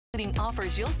including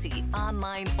offers you'll see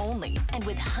online only. And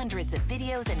with hundreds of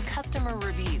videos and customer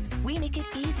reviews, we make it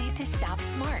easy to shop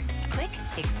smart. Click,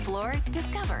 explore,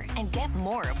 discover, and get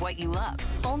more of what you love.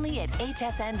 Only at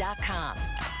hsn.com.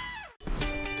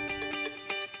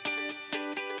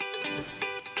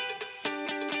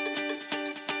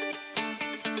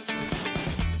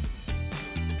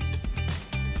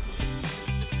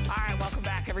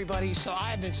 Everybody, so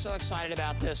I have been so excited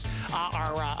about this,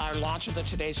 our launch of the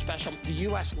Today's Special, the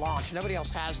U.S. launch. Nobody else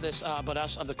has this but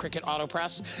us of the Cricut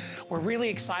AutoPress. We're really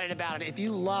excited about it. If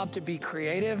you love to be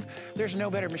creative, there's no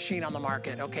better machine on the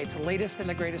market, okay? It's the latest and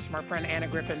the greatest from our friend Anna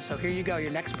Griffin. So here you go,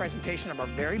 your next presentation of our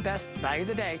very best value of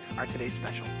the day, our Today's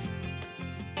Special.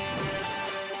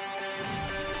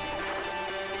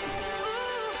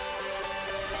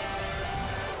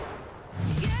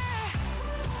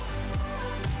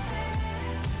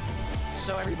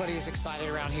 So everybody is excited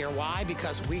around here. Why?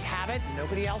 Because we have it,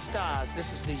 nobody else does.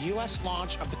 This is the U.S.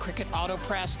 launch of the Cricut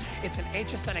AutoPress. It's an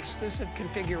HSN exclusive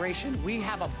configuration. We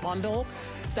have a bundle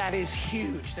that is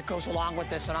huge that goes along with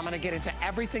this, and I'm gonna get into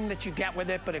everything that you get with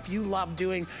it. But if you love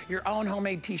doing your own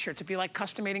homemade t-shirts, if you like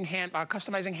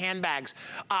customizing handbags,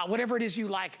 whatever it is you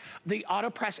like, the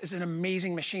AutoPress is an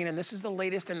amazing machine, and this is the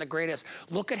latest and the greatest.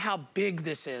 Look at how big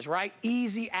this is, right?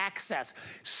 Easy access,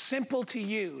 simple to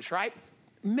use, right?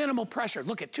 Minimal pressure.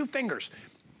 Look at 2 fingers.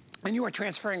 And you are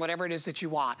transferring whatever it is that you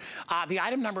want. The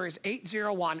item number is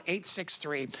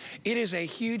 801863. It is a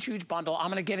huge, huge bundle. I'm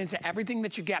gonna get into everything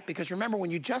that you get, because remember, when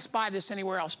you just buy this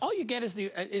anywhere else, all you get is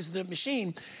the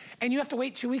machine, and you have to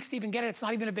wait 2 weeks to even get it. It's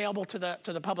not even available to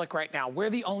the public right now.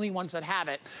 We're the only ones that have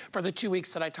it for the 2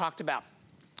 weeks that I talked about.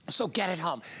 So get it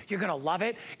home. You're gonna love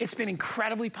it. It's been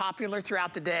incredibly popular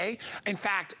throughout the day. In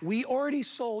fact, we already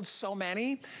sold so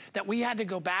many that we had to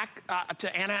go back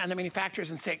to Anna and the manufacturers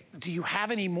and say, do you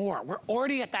have any more? We're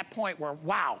already at that point where,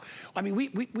 wow. I mean,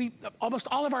 we almost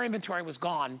all of our inventory was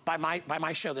gone by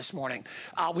my show this morning,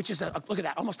 which is, look at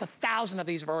that, almost 1,000 of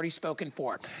these have already spoken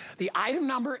for. The item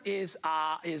number is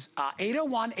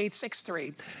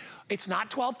 801863. It's not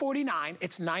 $12.49,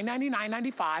 it's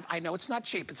 $999.95. I know it's not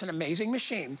cheap, it's an amazing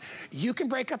machine. You can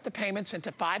break up the payments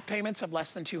into 5 payments of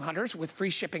less than $200 with free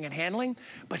shipping and handling,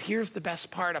 but here's the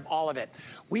best part of all of it.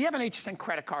 We have an HSN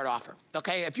credit card offer,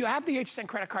 okay? If you have the HSN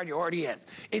credit card, you're already in.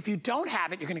 If you don't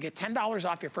have it, you're gonna get $10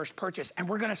 off your first purchase, and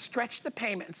we're gonna stretch the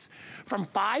payments from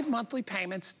 5 monthly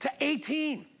payments to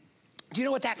 18. Do you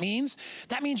know what that means?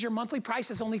 That means your monthly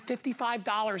price is only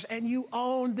 $55 and you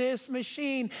own this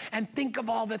machine. And think of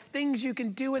all the things you can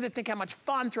do with it. Think how much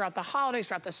fun throughout the holidays,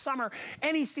 throughout the summer,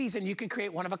 any season, you can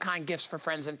create one-of-a-kind gifts for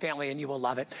friends and family, and you will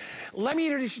love it. Let me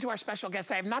introduce you to our special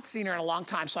guest. I have not seen her in a long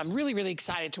time, so I'm really, really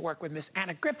excited to work with Miss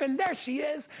Anna Griffin. There she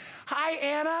is. Hi,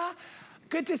 Anna.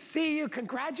 Good to see you.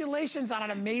 Congratulations on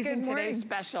an amazing Today's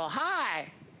Special.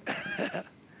 Hi.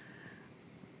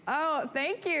 Oh,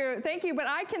 thank you, but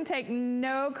I can take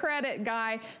no credit,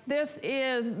 Guy. This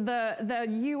is the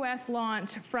U.S.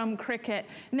 launch from Cricut.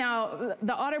 Now,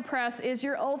 the AutoPress is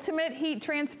your ultimate heat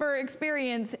transfer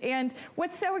experience, and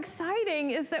what's so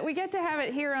exciting is that we get to have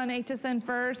it here on HSN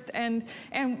First, and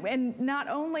not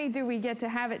only do we get to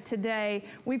have it today,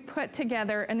 we've put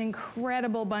together an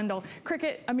incredible bundle.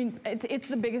 Cricut, I mean, it's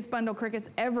the biggest bundle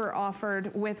Cricut's ever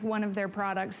offered with one of their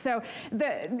products. So,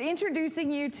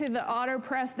 introducing you to the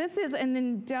AutoPress. This is an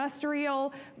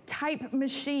industrial type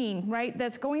machine, right?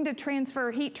 That's going to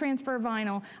heat transfer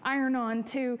vinyl, iron on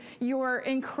to your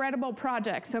incredible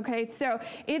projects, okay? So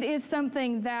it is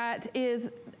something that is,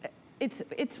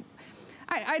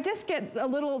 I just get a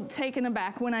little taken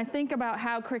aback when I think about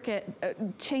how Cricut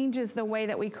changes the way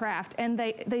that we craft, and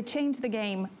they change the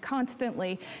game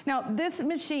constantly. Now, this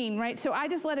machine, right, so I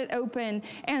just let it open,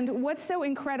 and what's so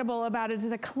incredible about it is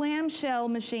a clamshell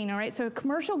machine, all right? So a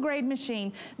commercial grade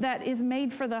machine that is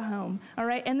made for the home, all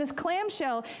right? And this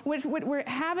clamshell, what we're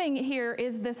having here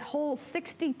is this whole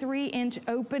 63-inch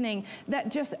opening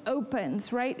that just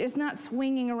opens, right? It's not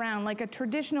swinging around like a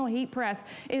traditional heat press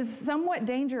is somewhat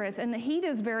dangerous, and the heat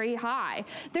is very high.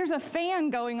 There's a fan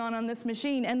going on this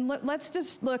machine, and let's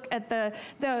just look at the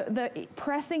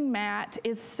pressing mat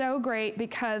is so great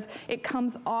because it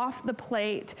comes off the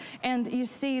plate, and you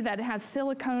see that it has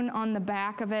silicone on the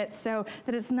back of it so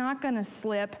that it's not gonna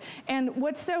slip. And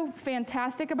what's so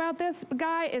fantastic about this,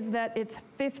 Guy, is that it's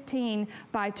 15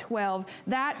 by 12.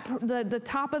 The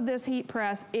top of this heat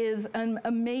press is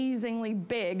amazingly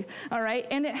big, all right?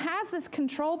 And it has this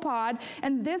control pod,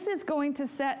 and this is going to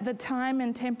set the time time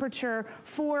and temperature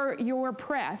for your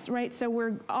press, right? So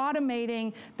we're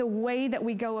automating the way that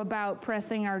we go about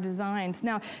pressing our designs.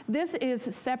 Now, this is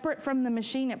separate from the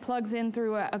machine. It plugs in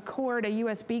through a cord, a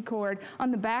USB cord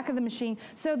on the back of the machine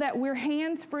so that we're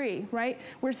hands-free, right?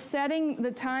 We're setting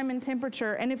the time and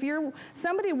temperature. And if you're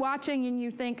somebody watching and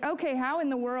you think, okay, how in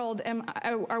the world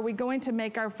are we going to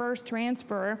make our first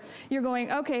transfer? You're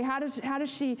going, okay,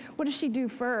 what does she do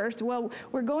first? Well,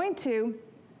 we're going to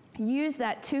use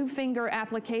that two-finger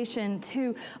application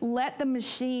to let the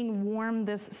machine warm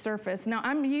this surface. Now,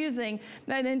 I'm using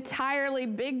an entirely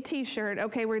big t-shirt.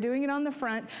 Okay, we're doing it on the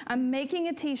front. I'm making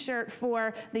a t-shirt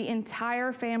for the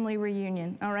entire family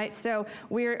reunion. All right, so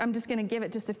I'm just gonna give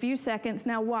it just a few seconds.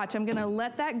 Now watch, I'm gonna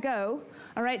let that go.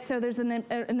 All right, so there's an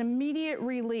immediate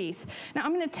release. Now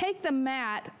I'm gonna take the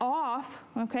mat off,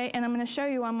 okay, and I'm gonna show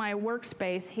you on my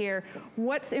workspace here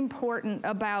what's important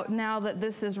about now that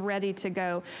this is ready to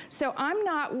go. So I'm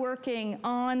not working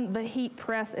on the heat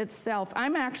press itself.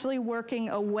 I'm actually working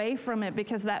away from it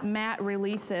because that mat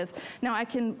releases. Now I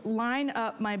can line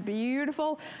up my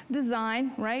beautiful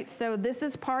design, right? So this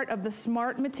is part of the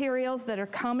smart materials that are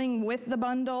coming with the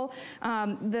bundle.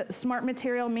 The smart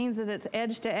material means that it's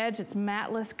edge to edge, it's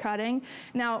matless cutting.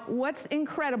 Now what's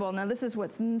incredible, now this is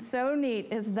what's so neat,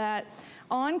 is that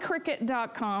on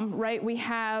Cricut.com, right, we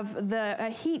have a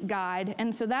heat guide,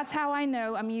 and so that's how I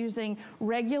know I'm using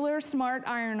regular smart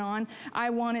iron-on. I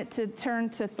want it to turn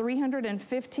to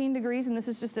 315 degrees, and this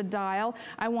is just a dial.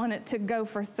 I want it to go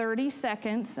for 30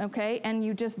 seconds, okay, and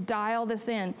you just dial this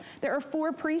in. There are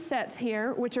 4 presets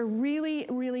here, which are really,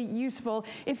 really useful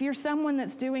if you're someone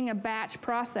that's doing a batch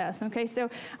process, okay? So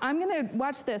I'm gonna,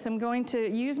 watch this, I'm going to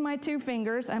use my 2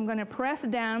 fingers, I'm gonna press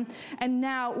down, and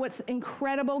now what's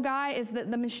incredible, Guy, is that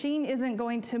the machine isn't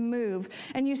going to move.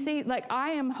 And you see, like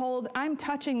I'm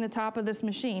touching the top of this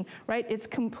machine, right? It's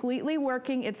completely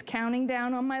working. It's counting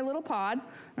down on my little pod.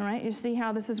 All right, you see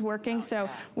how this is working? So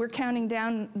we're counting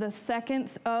down the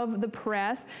seconds of the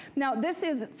press. Now this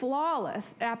is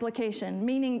flawless application,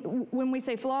 meaning when we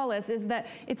say flawless is that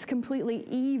it's completely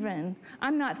even.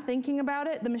 I'm not thinking about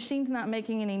it. The machine's not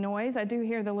making any noise. I do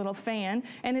hear the little fan,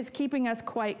 and it's keeping us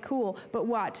quite cool. But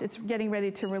watch, it's getting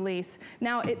ready to release.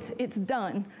 Now it's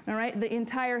done, all right? The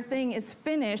entire thing is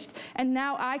finished, and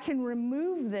now I can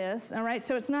remove this, all right?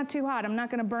 So it's not too hot. I'm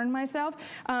not gonna burn myself.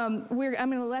 I'm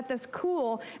gonna let this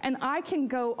cool, and I can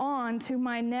go on to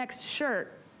my next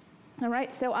shirt. All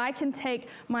right, so I can take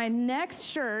my next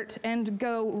shirt and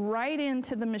go right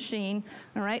into the machine.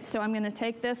 All right, so I'm gonna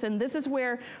take this, and this is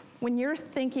where, when you're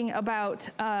thinking about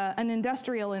an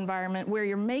industrial environment where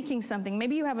you're making something,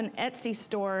 maybe you have an Etsy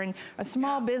store and a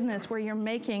small business where you're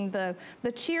making the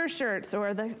cheer shirts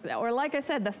or like I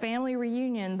said, the family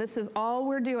reunion. This is all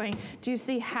we're doing. Do you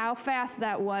see how fast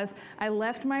that was? I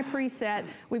left my preset.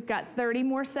 We've got 30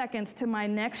 more seconds to my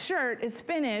next shirt is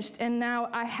finished, and now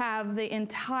I have the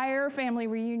entire family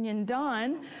reunion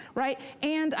done, right?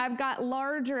 And I've got a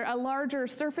larger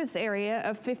surface area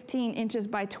of 15 inches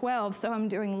by 12, so I'm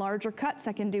doing larger cuts.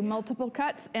 I can do multiple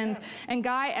cuts. And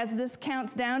Guy, as this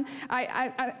counts down,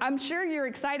 I'm sure you're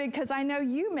excited because I know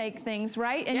you make things,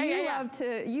 right? And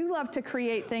you love to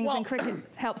create things, and Cricut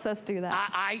helps us do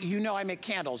that. You know I make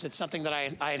candles. It's something that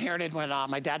I inherited when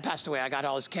my dad passed away. I got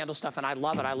all his candle stuff, and I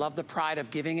love it. I love the pride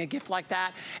of giving a gift like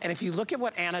that. And if you look at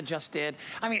what Anna just did,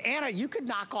 I mean, Anna, you could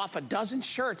knock off a dozen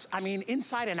shirts, I mean,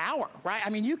 inside an hour, right? I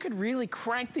mean, you could really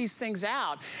crank these things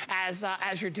out as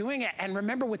you're doing it. And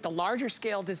remember, with the larger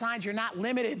scale designs, you're not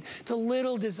limited to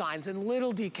little designs and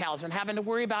little decals and having to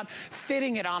worry about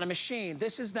fitting it on a machine.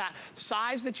 This is that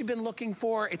size that you've been looking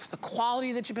for. It's the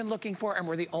quality that you've been looking for, and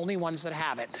we're the only ones that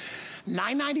have it.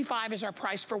 $9.95 is our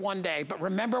price for one day, but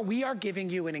remember, we are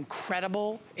giving you an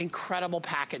incredible, incredible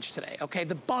package today, okay?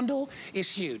 The bundle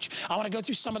is huge. I want to go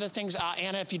through some of the things,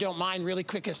 Anna, if you don't mind, really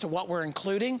quick as to what we're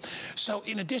including. So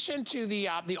in addition to the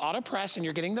auto press, and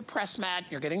you're getting the press mat,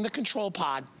 you're getting the control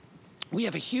pod, we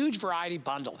have a huge variety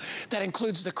bundle that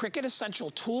includes the Cricut Essential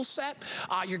tool set.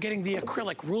 You're getting the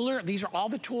acrylic ruler. These are all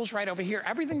the tools right over here.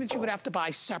 Everything that you would have to buy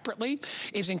separately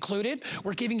is included.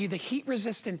 We're giving you the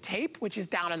heat-resistant tape, which is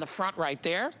down in the front right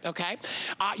there, okay?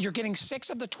 You're getting 6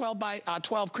 of the 12 by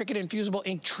 12 Cricut Infusible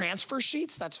Ink transfer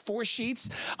sheets. That's 4 sheets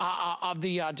of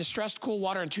the Distressed Cool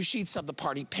Water and 2 sheets of the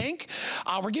Party Pink.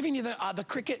 We're giving you the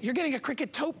Cricut, you're getting a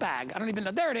Cricut tote bag. I don't even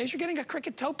know, there it is. You're getting a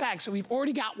Cricut tote bag. So we've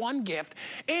already got one gift,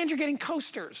 and you're getting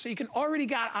coasters, so you can already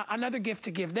got another gift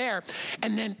to give there.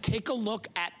 And then take a look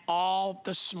at all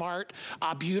the smart,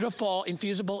 beautiful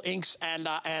infusible inks and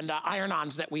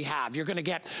iron-ons that we have. You're gonna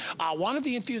get one of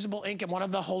the infusible ink and one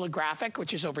of the holographic,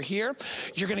 which is over here.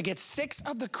 You're gonna get 6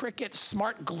 of the Cricut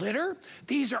Smart Glitter.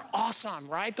 These are awesome,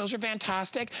 right? Those are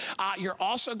fantastic. You're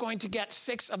also going to get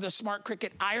 6 of the Smart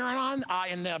Cricut iron-on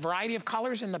in the variety of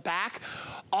colors in the back.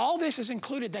 All this is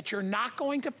included that you're not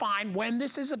going to find when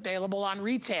this is available on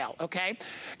retail, okay?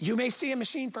 You may see a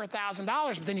machine for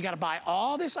 $1,000, but then you gotta buy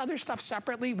all this other stuff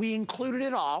separately. We included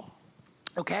it all.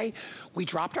 Okay, we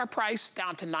dropped our price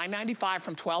down to $9.95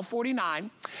 from $12.49,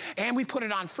 and we put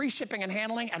it on free shipping and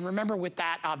handling. And remember, with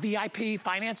that VIP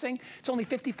financing, it's only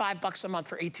 $55 a month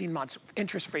for 18 months,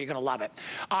 interest-free. You're gonna love it.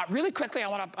 Really quickly, I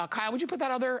wanna, Kyle, would you put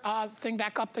that other thing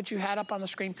back up that you had up on the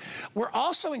screen? We're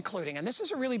also including, and this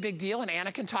is a really big deal, and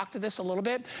Anna can talk to this a little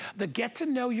bit, the Get to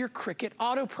Know Your Cricut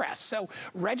AutoPress. So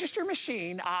register your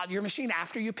machine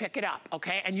after you pick it up,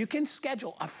 okay? And you can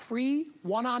schedule a free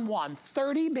one-on-one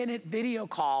 30-minute video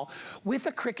call with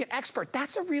a Cricut expert.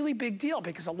 That's a really big deal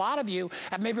because a lot of you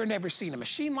have maybe never seen a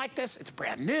machine like this. It's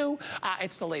brand new.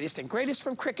 It's the latest and greatest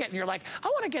from Cricut, and you're like, I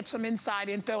want to get some inside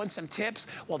info and some tips.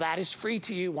 Well, that is free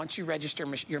to you once you register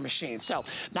your machine. So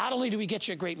not only do we get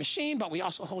you a great machine, but we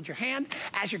also hold your hand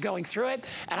as you're going through it.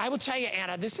 And I will tell you,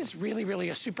 Anna, this is really, really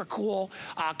a super cool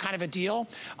kind of a deal.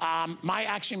 My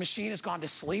actually machine has gone to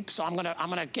sleep, so I'm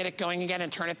gonna get it going again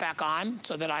and turn it back on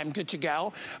so that I'm good to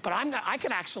go. But I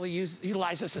can actually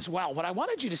utilize this as well. What I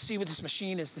wanted you to see with this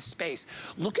machine is the space.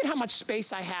 Look at how much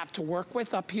space I have to work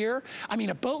with up here. I mean,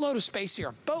 a boatload of space here,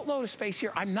 a boatload of space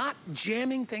here. I'm not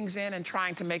jamming things in and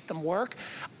trying to make them work.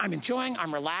 I'm enjoying,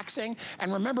 I'm relaxing.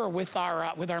 And remember, with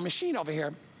our machine over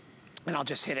here, and I'll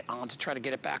just hit it on to try to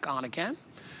get it back on again.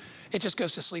 It just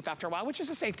goes to sleep after a while, which is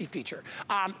a safety feature.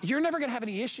 You're never gonna have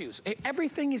any issues.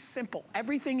 Everything is simple,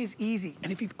 everything is easy.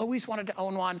 And if you've always wanted to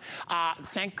own one,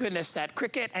 thank goodness that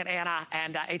Cricut and Anna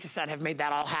and HSN have made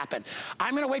that all happen.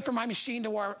 I'm gonna wait for my machine to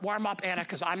warm up, Anna,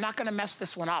 because I'm not gonna mess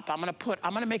this one up. I'm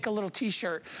gonna make a little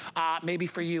t-shirt maybe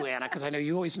for you, Anna, because I know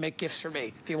you always make gifts for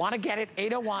me. If you wanna get it,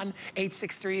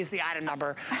 801-863 is the item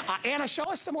number. Anna,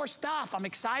 show us some more stuff. I'm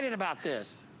excited about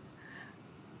this.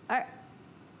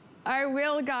 I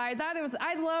will, Guy.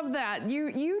 I love that.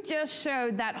 You just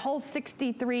showed that whole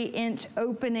 63-inch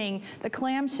opening, the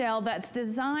clamshell that's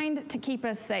designed to keep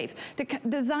us safe,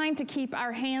 designed to keep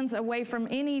our hands away from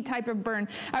any type of burn.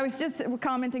 I was just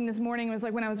commenting this morning, it was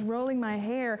like when I was rolling my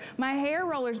hair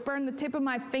rollers burned the tip of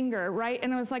my finger, right?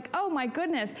 And I was like, oh my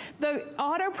goodness, the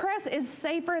AutoPress is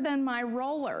safer than my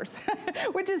rollers,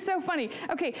 which is so funny.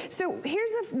 Okay, so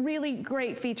here's a really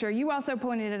great feature. You also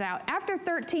pointed it out. After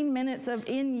 13 minutes of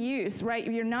in use, right?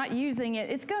 If you're not using it,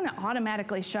 it's going to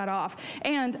automatically shut off.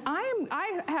 And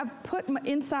I have put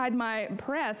inside my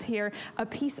press here a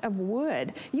piece of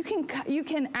wood. You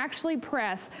can actually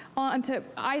press onto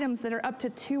items that are up to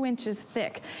 2 inches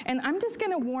thick. And I'm just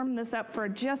going to warm this up for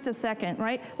just a second,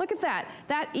 right? Look at that.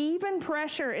 That even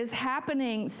pressure is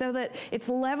happening so that it's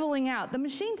leveling out. The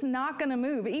machine's not going to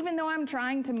move, even though I'm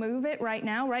trying to move it right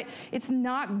now, right? It's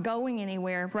not going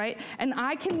anywhere, right? And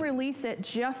I can release it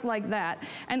just like that.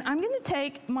 And I'm going to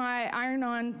take my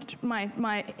iron-on,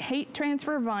 my heat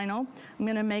transfer vinyl. I'm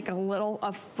going to make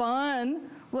a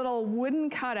fun little wooden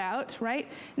cutout, right?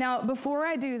 Now, before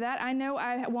I do that, I know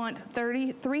I want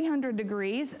 300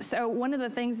 degrees. So one of the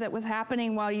things that was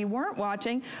happening while you weren't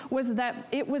watching was that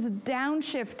it was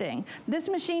downshifting. This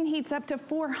machine heats up to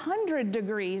 400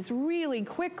 degrees really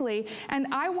quickly, and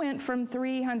I went from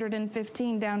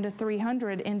 315 down to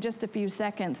 300 in just a few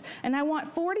seconds. And I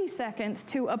want 40 seconds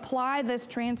to apply this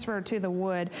transfer to the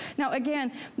wood. Now,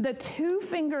 again, the 2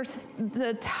 fingers,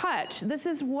 the touch, this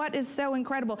is what is so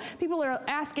incredible. People are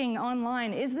asking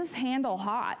online, is this handle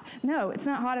hot? No, it's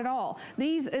not hot at all.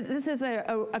 This is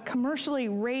a commercially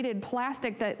rated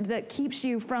plastic that keeps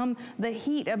you from the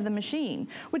heat of the machine,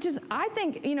 which is, I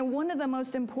think, one of the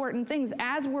most important things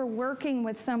as we're working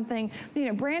with something,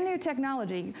 brand new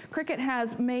technology. Cricut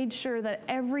has made sure that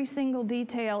every single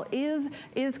detail is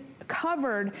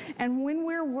covered, and when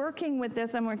we're working with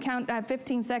this, I'm going to count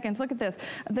 15 seconds. Look at this.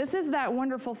 This is that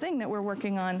wonderful thing that we're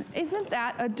working on. Isn't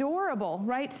that adorable,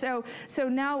 right? So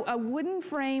now a wooden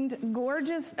framed,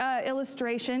 gorgeous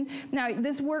illustration. Now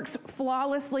this works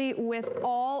flawlessly with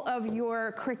all of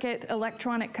your Cricut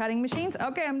electronic cutting machines.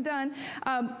 Okay, I'm done.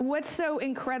 What's so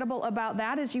incredible about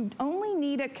that is you only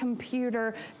need a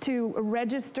computer to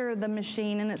register the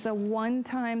machine, and it's a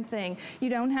one-time thing. You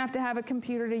don't have to have a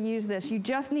computer to use this. You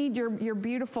just need your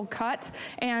beautiful cuts.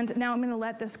 And now I'm gonna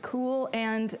let this cool,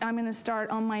 and I'm gonna start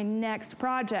on my next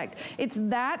project. It's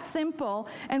that simple.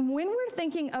 And when we're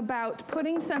thinking about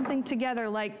putting something together,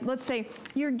 like let's say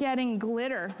you're getting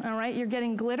glitter, all right? You're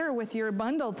getting glitter with your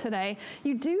bundle today.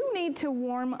 You do need to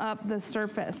warm up the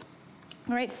surface.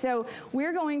 All right, so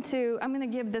I'm gonna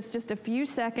give this just a few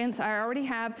seconds. I already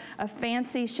have a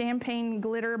fancy champagne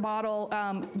glitter bottle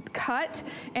cut,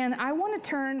 and I wanna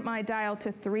turn my dial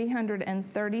to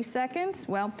 330 seconds.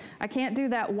 Well, I can't do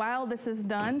that while this is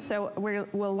done, so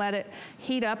we'll let it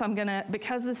heat up.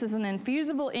 Because this is an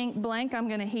infusible ink blank, I'm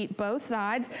gonna heat both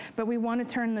sides, but we wanna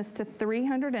turn this to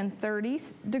 330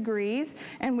 degrees,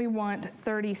 and we want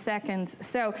 30 seconds.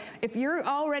 So if you're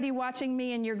already watching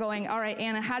me and you're going, all right,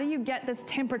 Anna, how do you get this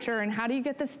temperature and how do you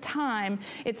get this time?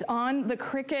 It's on the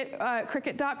Cricut,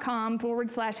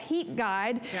 cricut.com/heat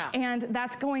guide, and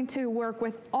that's going to work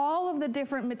with all of the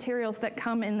different materials that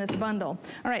come in this bundle.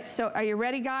 All right, so are you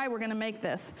ready, Guy? We're gonna make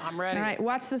this. I'm ready. All right,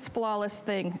 watch this flawless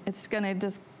thing. It's gonna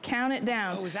just count it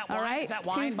down. Oh, is that all wine? right? Is that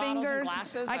wine, 2 bottles, fingers. and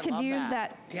glasses? I could love use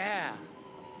that. Yeah.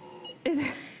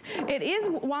 It is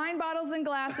wine bottles and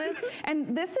glasses,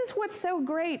 and this is what's so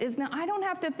great is now I don't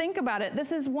have to think about it.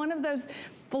 This is one of those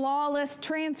flawless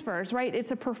transfers, right?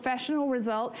 It's a professional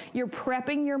result. You're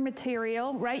prepping your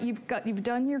material, right? You've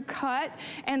done your cut,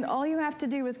 and all you have to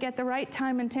do is get the right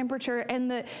time and temperature and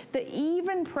the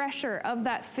even pressure of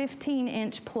that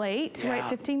 15-inch plate, right?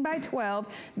 15 by 12.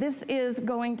 This is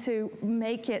going to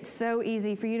make it so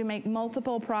easy for you to make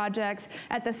multiple projects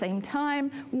at the same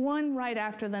time, one right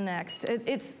after the next.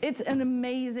 It's an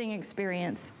amazing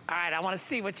experience. All right, I want to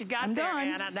see what you got there,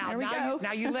 Anna.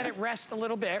 Now you let it rest a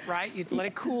little bit, right? You let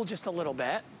it cool just a little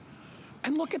bit.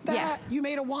 And look at that. Yes. You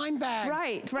made a wine bag.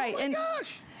 Right. Oh my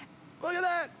gosh. Look at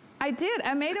that. I did.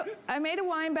 I made a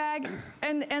wine bag,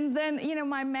 and then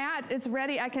my mat is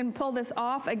ready. I can pull this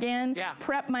off again,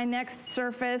 prep my next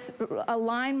surface,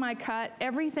 align my cut.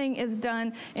 Everything is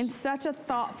done in such a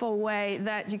thoughtful way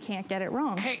that you can't get it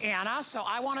wrong. Hey Anna, so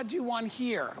I want to do one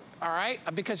here, all right?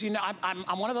 Because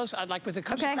I'm one of those. Like when it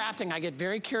comes to crafting, I get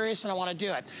very curious and I want to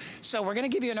do it. So we're going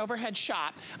to give you an overhead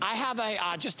shot. I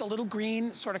have just a little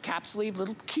green sort of cap sleeve,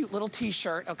 cute little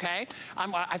T-shirt. Okay.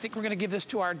 I think we're going to give this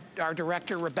to our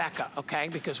director Rebecca. Okay,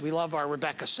 because we love our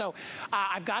Rebecca. So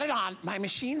I've got it on. My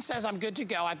machine says I'm good to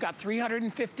go. I've got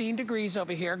 315 degrees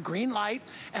over here, green light,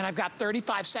 and I've got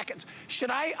 35 seconds.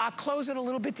 Should I close it a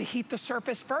little bit to heat the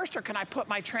surface first, or can I put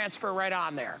my transfer right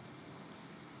on there?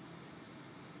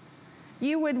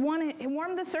 You would want to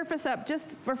warm the surface up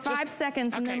just for 5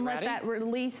 seconds, and then let that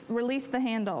release the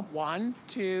handle. 1,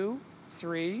 2,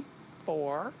 3,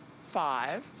 4,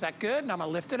 5. Is that good? And I'm gonna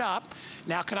lift it up.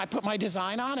 Now, can I put my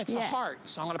design on? It's a heart.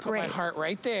 So I'm gonna put my heart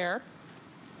right there.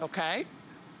 Okay.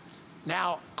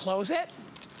 Now, close it,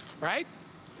 right?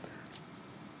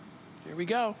 Here we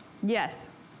go. Yes.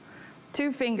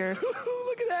 2 fingers.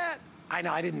 Look at that. I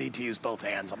know, I didn't need to use both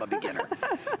hands. I'm a beginner.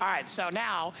 All right, so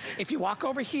now, if you walk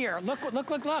over here, look.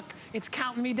 It's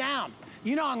counting me down.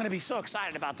 You know I'm gonna be so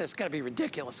excited about this. It's gonna be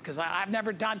ridiculous, because I've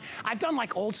done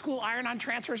like old school iron-on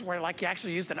transfers where like you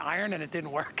actually used an iron and it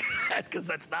didn't work, because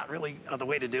that's not really the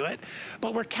way to do it.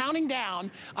 But we're counting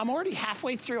down. I'm already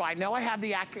halfway through. I know I have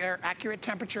the accurate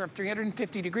temperature of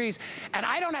 350 degrees, and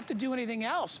I don't have to do anything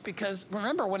else, because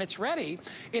remember, when it's ready,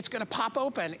 it's gonna pop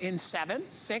open in 7,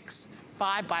 6,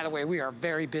 5. By the way, we are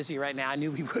very busy right now. I knew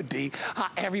we would be.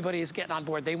 Everybody is getting on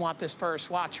board. They want this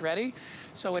first. Watch, ready?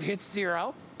 So it hits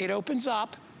 0. It opens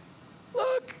up.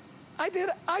 Look, I did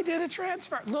a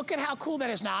transfer. Look at how cool that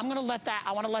is. Now I want to let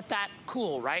that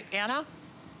cool, right, Anna?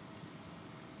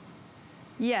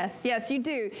 Yes, you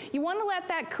do. You want to let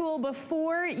that cool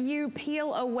before you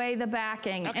peel away the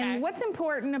backing. Okay. And what's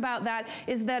important about that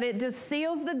is that it just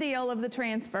seals the deal of the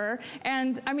transfer.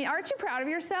 And I mean, aren't you proud of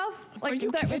yourself? Like,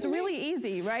 that was really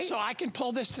easy, right? So I can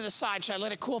pull this to the side. Should I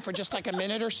let it cool for just like a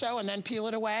minute or so and then peel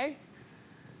it away?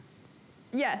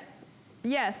 Yes.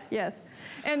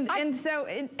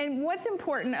 And what's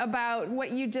important about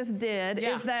what you just did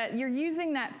is that you're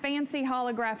using that fancy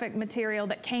holographic material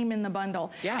that came in the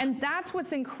bundle. Yeah. And that's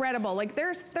what's incredible. Like,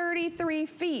 there's 33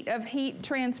 feet of heat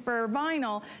transfer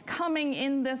vinyl coming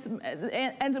in this,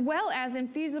 as well as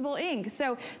infusible ink.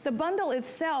 So the bundle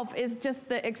itself is just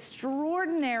the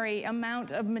extraordinary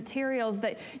amount of materials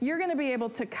that you're gonna be able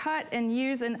to cut and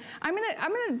use. And I'm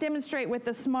gonna demonstrate with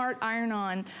the Smart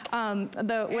Iron-On,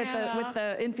 with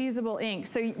the infusible ink.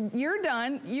 So you're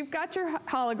done. You've got your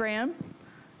hologram.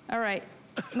 All right.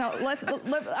 No,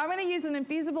 I'm gonna use an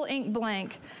infusible ink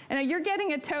blank. And you're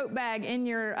getting a tote bag in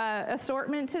your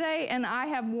assortment today, and I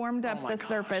have warmed up the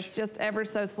surface just ever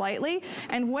so slightly.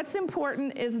 And what's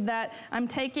important is that I'm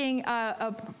taking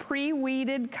a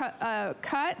pre-weeded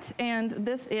cut, and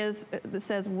this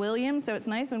says William, so it's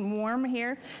nice and warm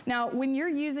here. Now, when you're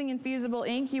using infusible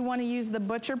ink, you wanna use the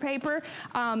butcher paper.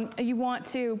 You want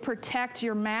to protect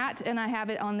your mat, and I have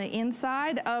it on the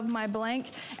inside of my blank,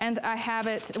 and I have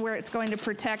it where it's going to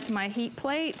protect my heat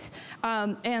plate.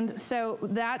 And so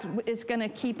that is gonna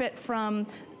keep it from,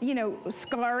 you know,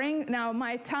 scarring. Now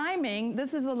my timing,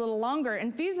 this is a little longer.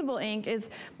 Infusible ink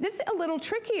is just a little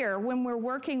trickier when we're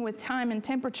working with time and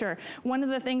temperature. One of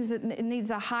the things that it needs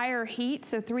a higher heat,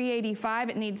 so 385,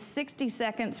 it needs 60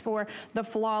 seconds for the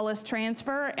flawless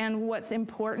transfer. And what's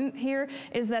important here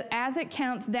is that as it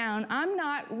counts down, I'm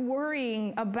not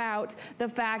worrying about the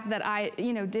fact that I,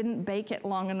 you know, didn't bake it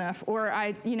long enough, or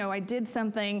I did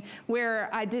something where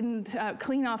I didn't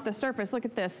clean off the surface. Look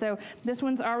at this. So this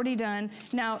one's already done.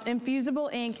 Now, infusible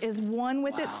ink is one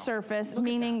with its surface,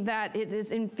 meaning that it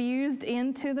is infused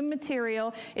into the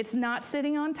material. It's not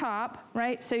sitting on top,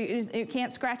 right? So you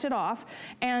can't scratch it off.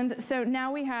 And so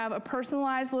now we have a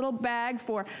personalized little bag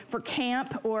for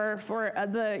camp, or for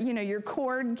your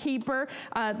cord keeper,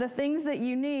 the things that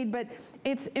you need. But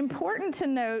it's important to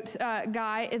note,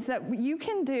 Guy, is that you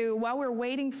can do, while we're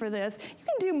waiting for this, you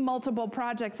can do multiple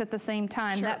projects at the same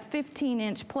time. Sure. That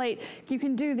 15-inch plate, you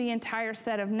can do the entire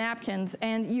set of napkins,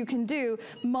 and you can do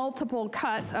multiple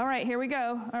cuts. All right, here we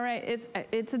go. All right,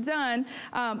 it's done.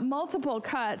 Multiple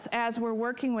cuts as we're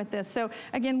working with this. So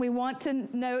again, we want to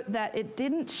note that it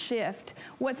didn't shift.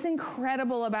 What's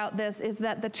incredible about this is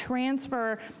that the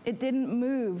transfer, it didn't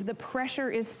move. The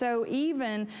pressure is so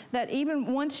even that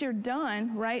even once you're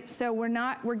done, right? So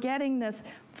we're getting this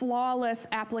flawless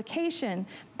application.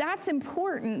 That's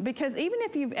important, because even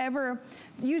if you've ever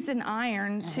used an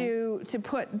iron to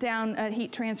put down a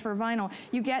heat transfer vinyl,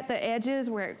 you get the edges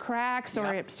where it cracks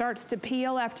or it starts to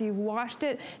peel after you've washed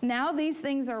it. Now these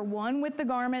things are one with the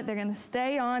garment. They're going to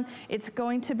stay on. It's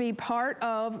going to be part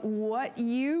of what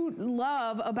you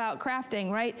love about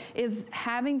crafting, right? Is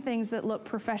having things that look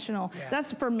professional. Yeah.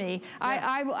 That's for me.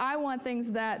 Yeah. I want things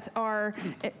that are,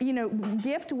 you know,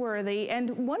 gift worthy. And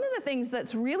one of the things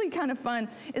that's really kind of fun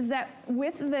is that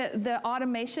with the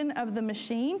automation of the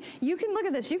machine, you can look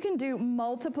at this. You can do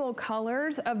multiple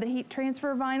colors of the heat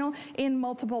transfer vinyl in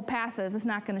multiple passes. It's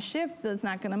not going to shift. It's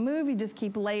not going to move. You just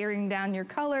keep layering down your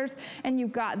colors, and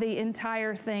you've got the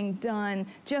entire thing done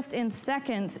just in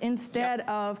seconds, instead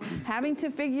of having to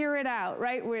figure it out,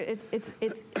 right? Where it's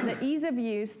the ease of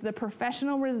use, the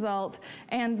professional result,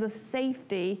 and the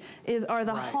safety are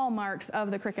the hallmarks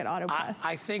of the Cricut AutoPress.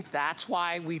 I think that's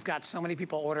why we've got so many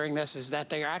people ordering this, is that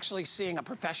they're actually seeing a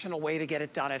professional way to get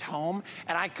it done at home.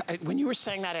 And when you were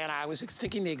saying that, Anna, I was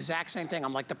thinking the exact same thing.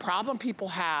 I'm like, the problem people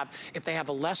have if they have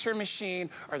a lesser machine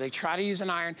or they try to use an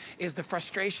iron is the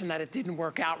frustration that it didn't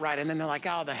work out right. And then they're like,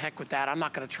 oh, the heck with that. I'm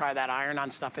not going to try that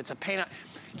iron-on stuff. It's a pain.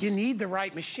 You need the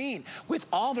right machine with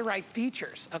all the right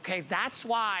features, okay? That's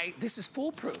why this is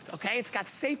foolproof, okay? It's got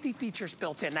safety features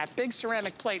built in, that big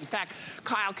ceramic plate. In fact,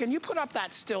 Kyle, can you put up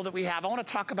that still that we have? I want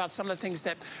to talk about some of the things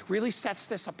that really sets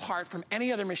this apart from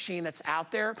any other machine that's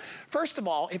out there. First of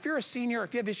all, if you're a senior,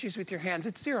 if you have issues with your hands,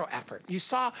 it's zero effort. You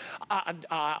saw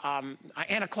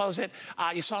Anna close it.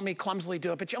 You saw me clumsily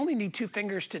do it, but you only need 2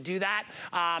 fingers to do that,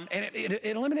 and it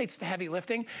eliminates the heavy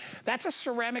lifting. That's a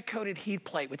ceramic-coated heat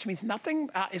plate, which means nothing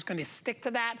is going to stick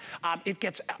to that. It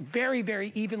gets very,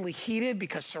 very evenly heated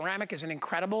because ceramic is an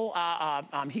incredible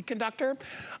heat conductor.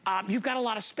 You've got a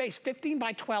lot of space, 15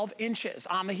 by 12 inches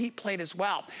on the heat plate as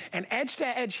well, and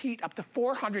edge-to-edge heat up to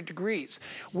 400 degrees,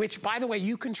 which, by the way,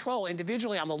 you control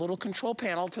individually on the little control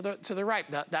panel to the right,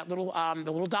 the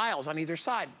little dials on either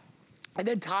side. And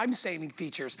then time-saving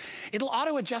features. It'll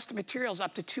auto-adjust the materials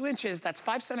up to 2 inches, that's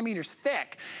 5 centimeters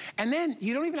thick. And then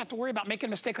you don't even have to worry about making a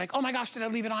mistake like, oh my gosh, did I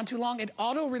leave it on too long? It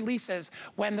auto-releases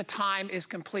when the time is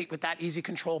complete with that easy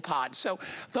control pod. So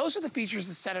those are the features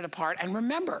that set it apart. And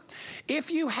remember, if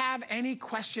you have any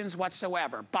questions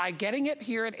whatsoever, by getting it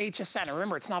here at HSN, and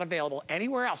remember, it's not available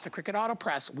anywhere else, the Cricut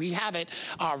AutoPress, we have it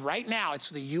right now. It's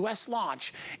the US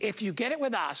launch. If you get it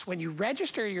with us, when you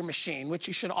register your machine, which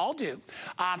you should all do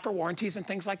for warranty warranties and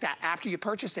things like that after you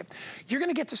purchase it, you're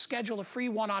gonna get to schedule a free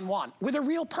one-on-one with a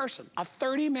real person, a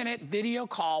 30-minute video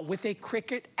call with a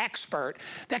Cricut expert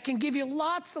that can give you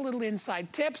lots of little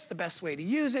inside tips, the best way to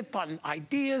use it, fun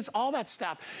ideas, all that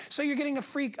stuff. So you're getting a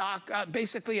free,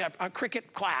 basically a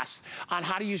Cricut class on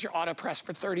how to use your AutoPress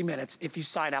for 30 minutes if you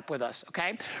sign up with us,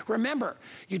 okay? Remember,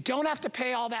 you don't have to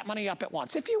pay all that money up at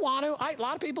once. If you want to, a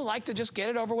lot of people like to just get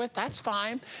it over with, that's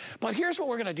fine. But here's what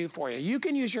we're gonna do for you. You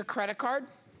can use your credit card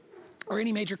or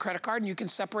any major credit card, and you can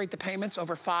separate the payments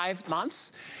over 5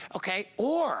 months, okay?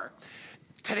 Or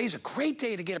today's a great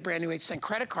day to get a brand new HSN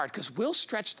credit card because we'll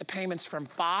stretch the payments from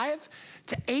 5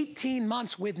 to 18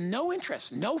 months with no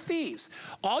interest, no fees.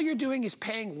 All you're doing is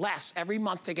paying less every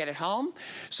month to get it home.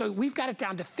 So we've got it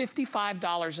down to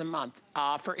 $55 a month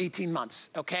for 18 months,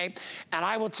 okay? And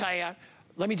I will tell you,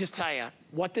 let me just tell you,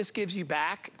 what this gives you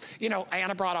back, you know,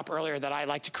 Anna brought up earlier that I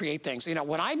like to create things. You know,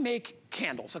 when I make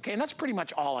candles, okay, and that's pretty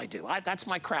much all I do. That's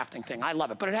my crafting thing. I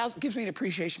love it, but it gives me an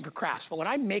appreciation for crafts. But when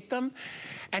I make them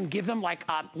and give them, like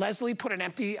Leslie put an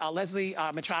empty, Leslie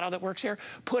Machado that works here,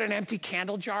 put an empty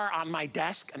candle jar on my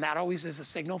desk, and that always is a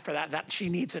signal for that she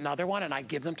needs another one, and I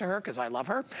give them to her because I love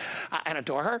her and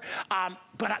adore her.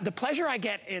 But the pleasure I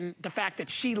get in the fact that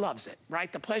she loves it,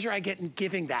 right? The pleasure I get in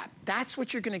giving that, that's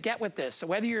what you're gonna get with this. So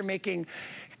whether you're making,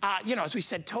 you know, as we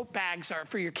said, tote bags are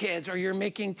for your kids, or you're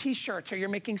making t-shirts, or you're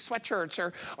making sweatshirts,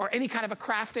 or any kind of a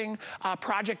crafting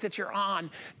project that you're on,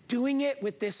 doing it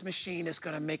with this machine is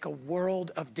gonna make a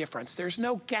world of difference. There's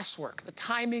no guesswork. The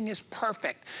timing is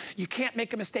perfect. You can't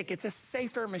make a mistake. It's a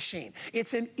safer machine.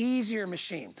 It's an easier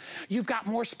machine. You've got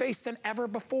more space than ever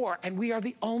before, and we are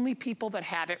the only people that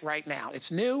have it right now.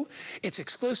 It's new, it's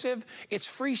exclusive, it's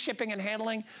free shipping and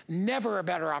handling. Never a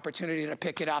better opportunity to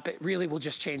pick it up. It really will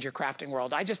just change your crafting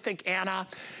world. I just think, Anna,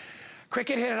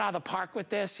 Cricut hit it out of the park with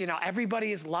this. You know,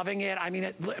 everybody is loving it. I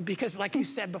mean, because like you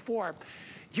said before,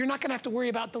 you're not gonna have to worry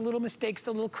about the little mistakes,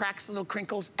 the little cracks, the little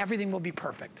crinkles. Everything will be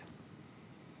perfect.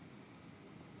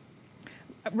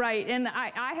 Right, and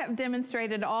I have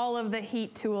demonstrated all of the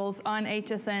heat tools on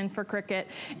HSN for Cricut,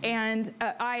 and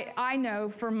I know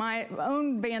from my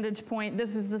own vantage point,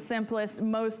 this is the simplest,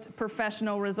 most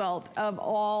professional result of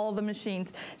all the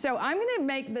machines. So I'm gonna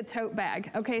make the tote bag,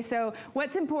 okay? So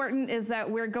what's important is that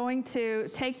we're going to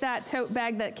take that tote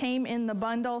bag that came in the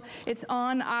bundle. It's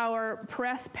on our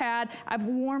press pad. I've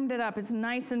warmed it up, it's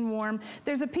nice and warm.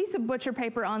 There's a piece of butcher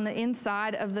paper on the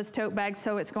inside of this tote bag,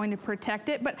 so it's going to protect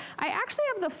it, but I actually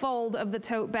have the fold of the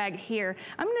tote bag here.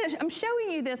 I'm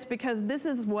showing you this because this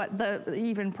is what the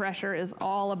even pressure is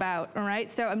all about, all right?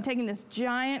 So I'm taking this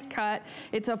giant cut.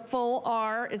 It's a full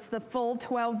R. It's the full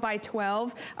 12 by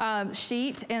 12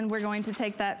 sheet, and we're going to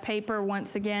take that paper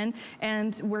once again,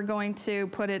 and we're going to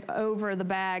put it over the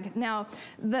bag. Now,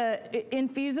 the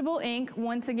infusible ink,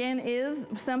 once again, is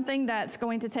something that's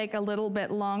going to take a little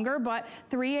bit longer, but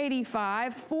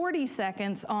 385, 40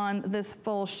 seconds on this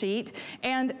full sheet.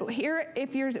 And here,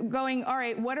 if you're going, all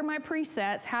right, what are my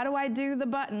presets? How do I do the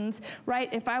buttons,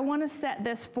 right? If I want to set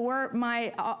this for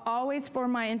my, always for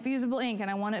my infusible ink, and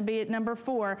I want it to be at number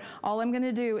 4, all I'm going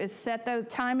to do is set the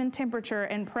time and temperature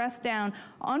and press down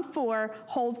on 4,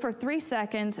 hold for 3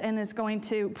 seconds, and it's going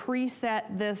to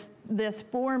preset this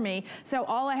for me. So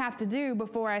all I have to do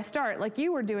before I start, like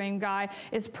you were doing, Guy,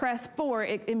 is press 4.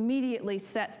 It immediately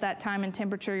sets that time and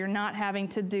temperature. You're not having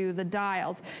to do the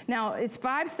dials. Now, it's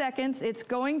 5 seconds. It's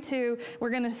going to, we're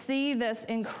going to see this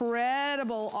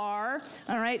incredible R.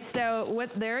 All right, so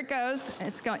there it goes.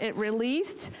 It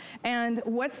released. And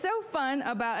what's so fun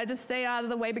about, I just stay out of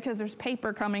the way because there's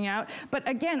paper coming out. But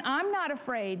again, I'm not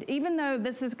afraid. Even though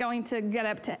this is going to get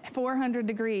up to 400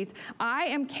 degrees, I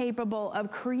am capable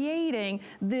of creating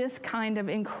this kind of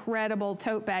incredible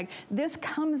tote bag. This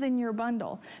comes in your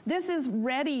bundle. This is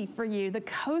ready for you. The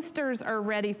coasters are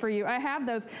ready for you. I have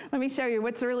those. Let me show you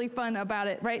what's really fun about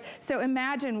it, right? So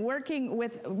imagine working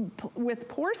with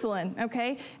porcelain,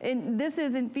 okay? And this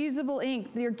is infusible ink.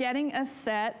 You're getting a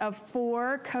set of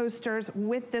 4 coasters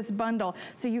with this bundle.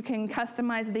 So you can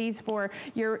customize these for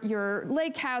your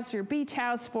lake house, your beach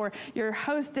house, for your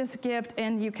hostess gift,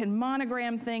 and you can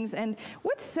monogram things. And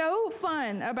what's so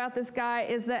fun about this guy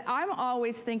is that I'm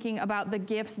always thinking about the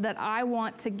gifts that I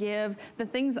want to give, the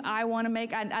things I want to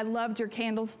make. I loved your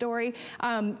candle story.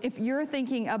 If you're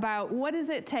thinking about what does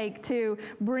it take to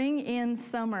bring in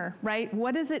summer, right?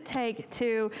 What does it take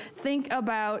to think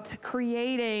about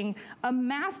creating a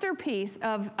masterpiece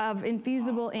of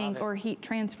infusible ink or heat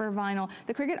transfer vinyl?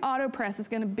 The Cricut AutoPress is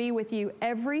going to be with you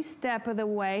every step of the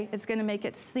way. It's going to make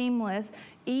it seamless.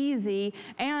 easy,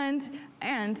 and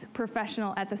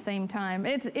professional at the same time.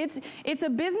 It's a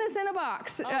business in a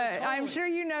box. Totally. I'm sure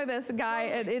you know this,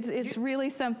 Guy. Totally. It's really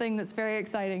something that's very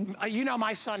exciting. You know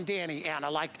my son Danny, Anna,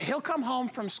 like he'll come home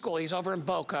from school. He's over in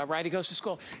Boca, right? He goes to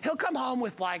school. He'll come home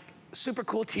with like super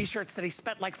cool t-shirts that he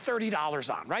spent like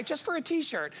 $30 on, right? Just for a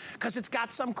t-shirt, because it's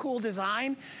got some cool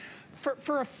design.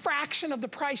 For a fraction of the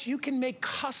price, you can make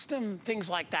custom things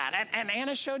like that. And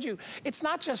Anna showed you, it's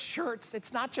not just shirts,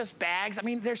 it's not just bags. I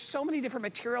mean, there's so many different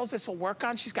materials this will work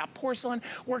on. She's got porcelain,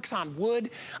 works on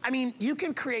wood. I mean, you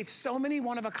can create so many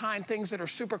one-of-a-kind things that are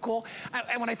super cool.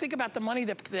 And when I think about the money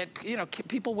that you know,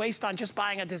 people waste on just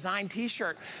buying a design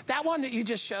t-shirt, that one that you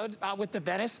just showed with the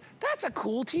Venice, that's a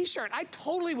cool t-shirt. I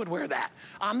totally would wear that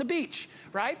on the beach,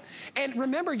 right? And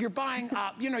remember, you're buying,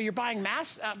 you know, you're buying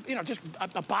mass, you know, just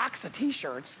a box of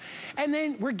t-shirts, and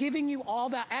then we're giving you all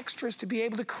the extras to be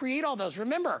able to create all those.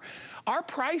 Remember, our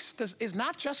price is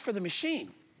not just for the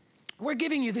machine. We're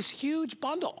giving you this huge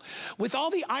bundle with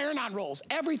all the iron-on rolls,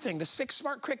 everything, the 6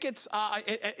 smart Cricuts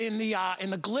in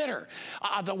the glitter,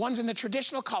 the ones in the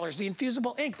traditional colors, the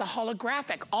infusible ink, the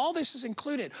holographic, all this is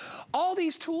included. All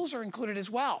these tools are included as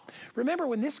well. Remember,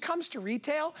 when this comes to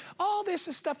retail, all this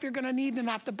is stuff you're gonna need and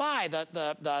have to buy.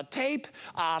 The tape,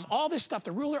 all this stuff,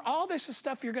 the ruler, all this is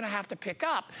stuff you're gonna have to pick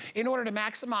up in order to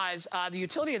maximize the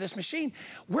utility of this machine.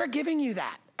 We're giving you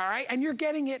that. All right, and you're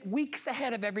getting it weeks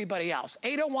ahead of everybody else.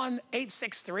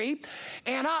 801-863.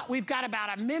 Anna, we've got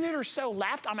about a minute or so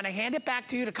left. I'm gonna hand it back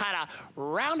to you to kind of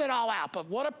round it all out, but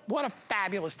what a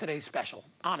fabulous today's special,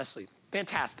 honestly,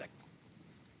 fantastic.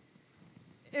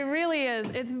 It really is.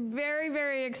 It's very,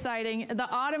 very exciting.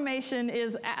 The automation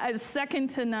is second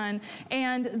to none.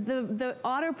 And the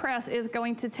AutoPress is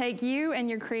going to take you and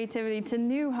your creativity to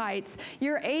new heights.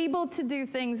 You're able to do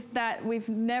things that we've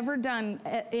never done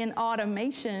in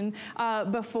automation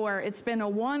before. It's been a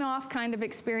one-off kind of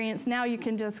experience. Now you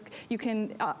can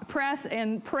press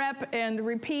and prep and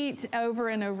repeat over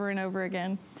and over and over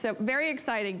again. So very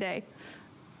exciting day.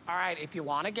 All right, if you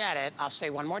want to get it, I'll say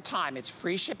one more time, it's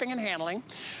free shipping and handling.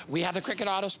 We have the Cricut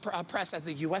AutoPress as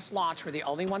the US launch. We're the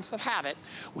only ones that have it.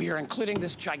 We are including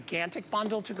this gigantic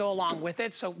bundle to go along with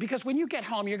it. So, because when you get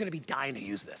home, you're going to be dying to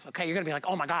use this, okay? You're going to be like,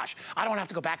 oh my gosh, I don't want to have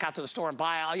to go back out to the store and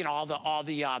buy, you know, all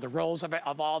the rolls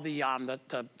of all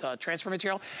the transfer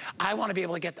material. I want to be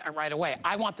able to get that right away.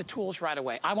 I want the tools right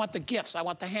away. I want the gifts. I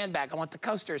want the handbag. I want the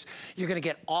coasters. You're going to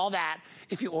get all that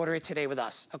if you order it today with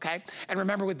us, okay? And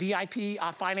remember, with VIP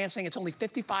financing, it's only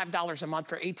 $55 a month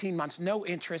for 18 months, no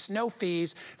interest, no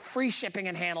fees, free shipping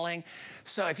and handling.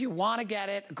 So if you want to get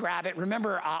it, grab it.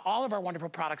 Remember, all of our wonderful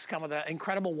products come with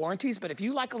incredible warranties, but if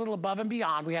you like a little above and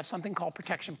beyond, we have something called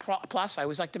Protection Plus. I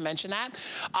always like to mention that.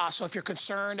 So if you're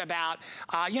concerned about,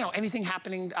 you know, anything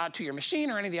happening to your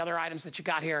machine or any of the other items that you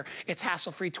got here, it's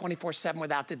hassle-free 24/7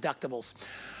 without deductibles.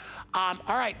 All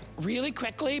right, really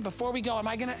quickly, before we go,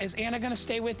 is Anna gonna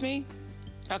stay with me?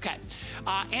 Okay,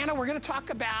 Anna, we're gonna talk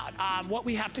about what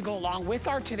we have to go along with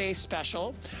our today's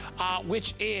special,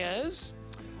 which is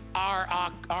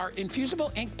our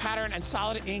infusible ink pattern and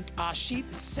solid ink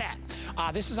sheet set.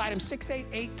 This is item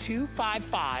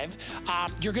 688255.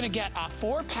 You're gonna get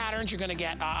 4 patterns. You're gonna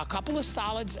get a couple of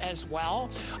solids as well.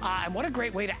 And what a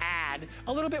great way to add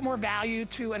a little bit more value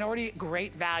to an already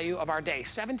great value of our day.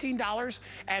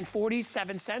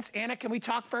 $17.47. Anna, can we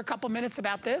talk for a couple minutes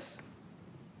about this?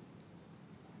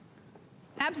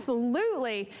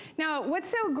 Absolutely. Now,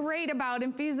 what's so great about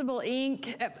infusible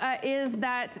ink is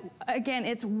that, again,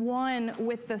 it's one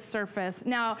with the surface.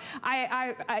 Now,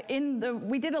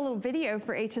 we did a little video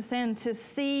for HSN to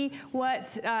see what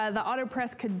the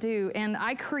AutoPress could do, and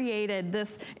I created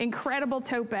this incredible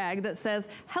tote bag that says,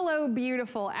 "Hello,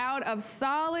 beautiful," out of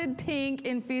solid pink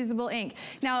infusible ink.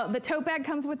 Now, the tote bag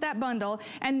comes with that bundle,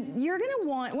 and you're gonna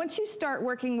want, once you start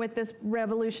working with this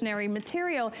revolutionary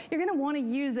material, you're gonna wanna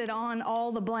use it on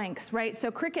all the blanks, right? So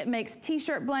Cricut makes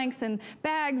t-shirt blanks and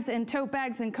bags and tote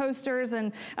bags and coasters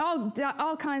and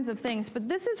all kinds of things. But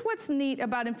this is what's neat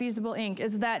about infusible ink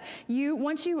is that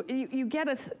once you get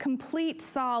a complete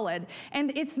solid,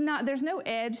 and there's no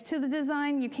edge to the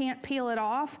design. You can't peel it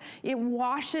off. It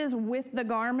washes with the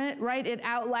garment, right? It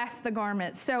outlasts the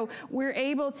garment. So we're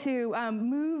able to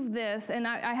move this, and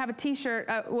I have a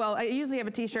t-shirt, well, I usually have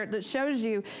a t-shirt that shows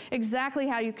you exactly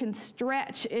how you can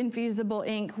stretch infusible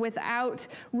ink without without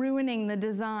ruining the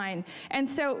design. And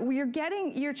so you're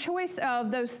getting your choice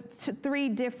of those 3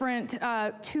 different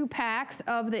 2 packs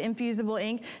of the infusible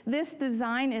ink. This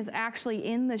design is actually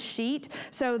in the sheet.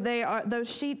 So those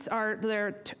sheets are,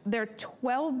 they're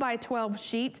 12 by 12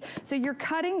 sheets. So you're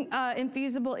cutting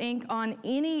infusible ink on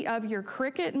any of your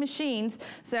Cricut machines.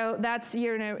 So that's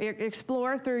your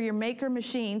Explore through your Maker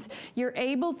machines. You're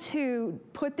able to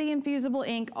put the infusible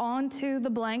ink onto the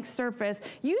blank surface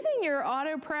using your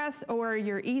AutoPress or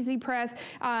your Easy Press.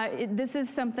 This is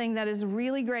something that is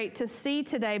really great to see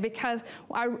today, because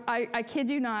I kid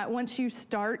you not, once you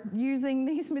start using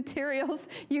these materials,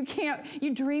 you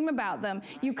dream about them.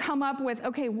 You come up with,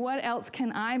 okay, what else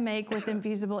can I make with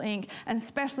infusible ink? And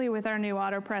especially with our new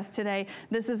AutoPress today,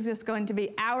 this is just going to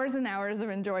be hours and hours of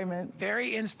enjoyment.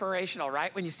 Very inspirational,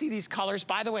 right? When you see these colors,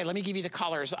 by the way, let me give you the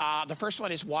colors. The first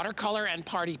one is watercolor and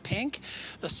party pink.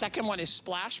 The second one is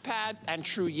splash pad and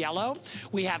true yellow.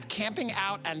 We have camping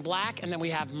out and black, and then we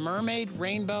have mermaid,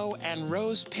 rainbow, and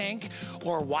rose pink,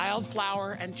 or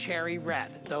wildflower and cherry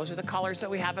red. Those are the colors that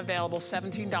we have available,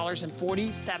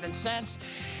 $17.47.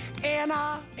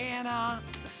 Anna,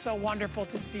 so wonderful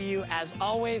to see you as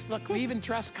always. Look, we even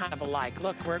dress kind of alike.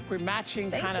 Look, we're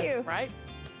matching kind of, right?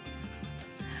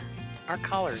 Our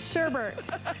colors. Sherbert.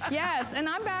 Yes, and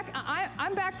I'm back.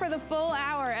 I'm back for the full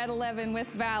hour at 11 with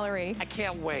Valerie. I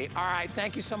can't wait. All right,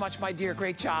 thank you so much, my dear.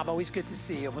 Great job. Always good to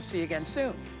see you. We'll see you again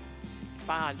soon.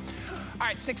 Bye. All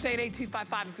right,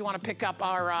 688-255 if you want to pick up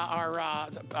our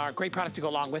great product to go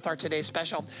along with our today's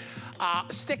special.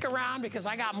 Stick around because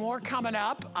I got more coming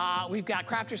up. We've got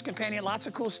Crafter's Companion, lots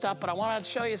of cool stuff, but I wanted to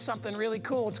show you something really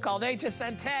cool. It's called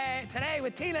HSN Today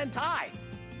with Tina and Ty.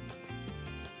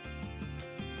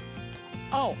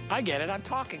 Oh, I get it. I'm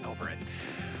talking over it.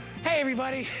 Hey,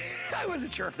 everybody. I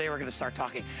wasn't sure if they were going to start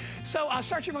talking. So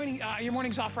start your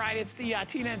mornings off right. It's the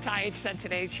Tina and Ty HSN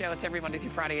Today show. It's every Monday through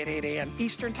Friday at 8 a.m.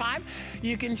 Eastern Time.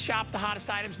 You can shop the hottest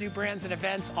items, new brands, and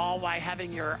events, all while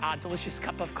having your delicious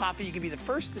cup of coffee. You can be the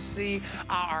first to see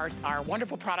our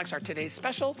wonderful products, our today's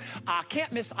special.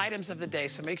 Can't miss items of the day,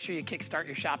 so make sure you kickstart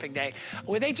your shopping day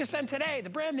with HSN Today, the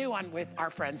brand new one with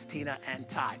our friends Tina and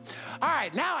Ty. All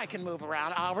right, now I can move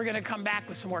around. We're going to come back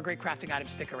with some more great crafting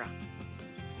items. Stick around.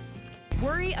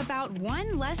 Worry about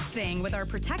one less thing with our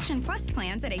Protection Plus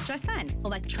plans at HSN.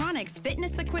 Electronics,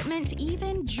 fitness equipment,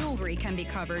 even jewelry can be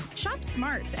covered. Shop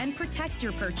smart and protect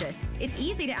your purchase. It's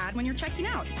easy to add when you're checking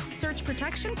out. Search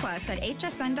Protection Plus at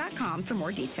hsn.com for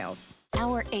more details.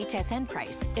 Our HSN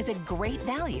price is a great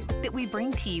value that we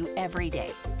bring to you every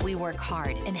day. We work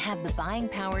hard and have the buying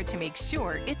power to make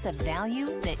sure it's a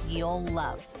value that you'll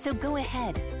love. So go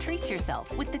ahead, treat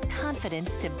yourself with the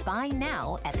confidence to buy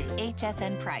now at the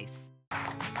HSN price.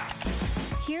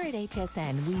 Here at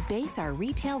HSN, we base our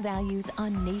retail values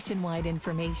on nationwide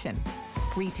information.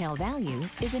 Retail value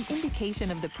is an indication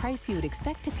of the price you would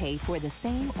expect to pay for the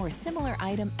same or similar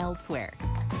item elsewhere,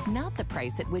 not the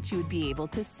price at which you would be able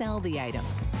to sell the item.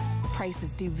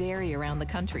 Prices do vary around the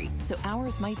country, so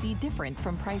ours might be different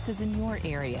from prices in your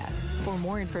area. For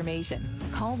more information,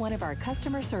 call one of our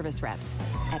customer service reps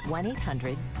at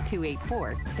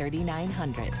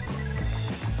 1-800-284-3900.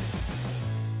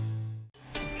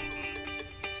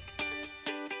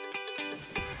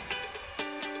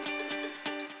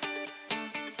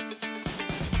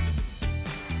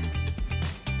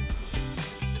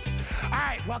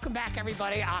 Welcome back,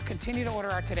 everybody. I'll continue to order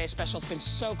our today's special. It's been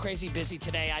so crazy busy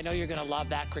today. I know you're going to love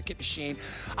that Cricut machine.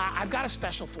 I've got a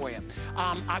special for you.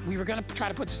 We were going to try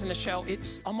to put this in the show.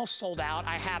 It's almost sold out.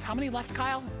 I have, how many left,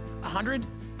 Kyle? 100?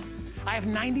 I have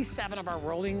 97 of our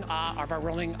rolling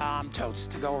totes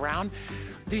to go around.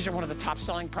 These are one of the top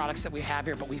selling products that we have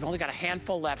here, but we've only got a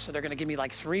handful left, so they're gonna give me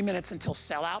like 3 minutes until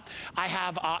sellout. I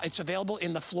have, it's available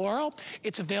in the floral,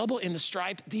 it's available in the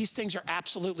stripe. These things are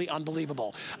absolutely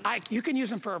unbelievable. You can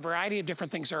use them for a variety of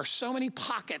different things. There are so many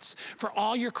pockets for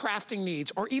all your crafting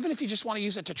needs, or even if you just wanna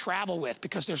use it to travel with,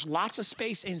 because there's lots of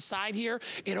space inside here.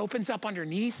 It opens up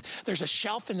underneath. There's a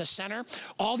shelf in the center.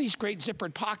 All these great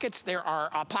zippered pockets. There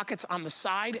are pockets on the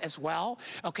side as well,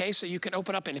 okay? So you can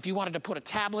open up, and if you wanted to put a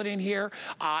tablet in here,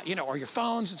 you know, or your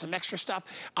phones and some extra stuff.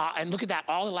 And look at that,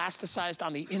 all elasticized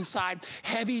on the inside.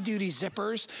 Heavy duty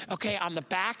zippers, okay, on the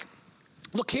back.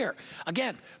 Look here,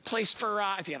 again, place for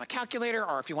if you have a calculator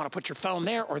or if you want to put your phone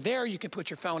there or there, you can put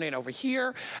your phone in over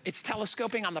here. It's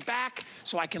telescoping on the back,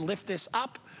 so I can lift this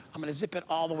up. I'm gonna zip it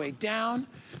all the way down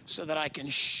so that I can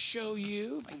show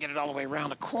you. I can get it all the way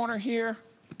around the corner here.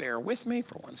 bear with me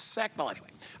for 1 sec. Well, anyway,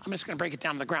 I'm just gonna break it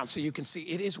down to the ground so you can see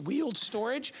it is wheeled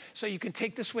storage, so you can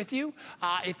take this with you.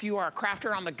 If you are a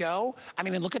crafter on the go, I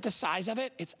mean, and look at the size of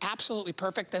it. It's absolutely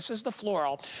perfect. This is the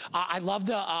floral. I love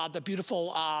the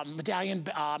beautiful medallion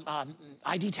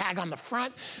ID tag on the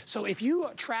front. So if you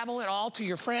travel at all to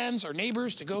your friends or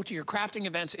neighbors to go to your crafting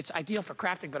events, it's ideal for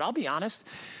crafting, but I'll be honest,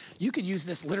 you could use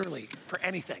this literally for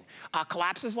anything.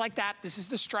 Collapses like that. This is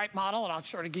the stripe model, and I'll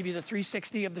sort of give you the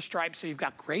 360 of the stripe, so you've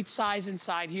got great size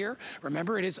inside here.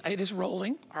 Remember, it is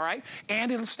rolling, all right?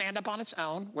 And it'll stand up on its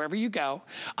own wherever you go,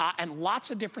 and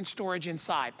lots of different storage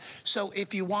inside. So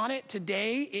if you want it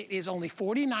today, it is only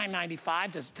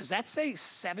 $49.95. Does that say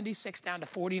 76 down to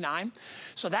 49?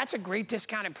 So that's a great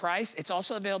discounted price. It's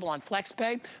also available on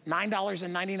FlexPay,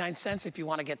 $9.99 if you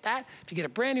want to get that. If you get a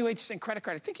brand new HSN credit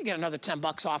card, I think you get another 10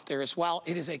 bucks off there as well.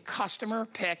 It is a customer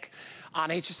pick on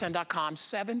hsn.com,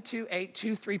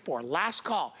 728-234. Last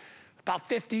call. About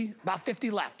 50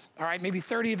 left, all right? Maybe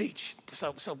 30 of each.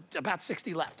 So about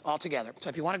 60 left altogether. So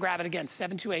if you want to grab it again,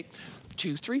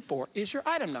 728-234 is your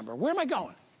item number. Where am I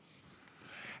going?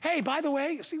 Hey, by the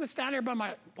way, see what's down there by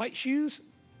my white shoes?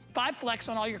 5 flex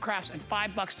on all your crafts and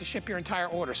 $5 to ship your entire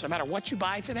order. So no matter what you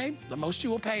buy today, the most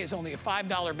you will pay is only a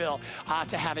 $5 bill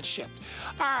to have it shipped.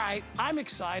 All right, I'm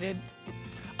excited.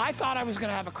 I thought I was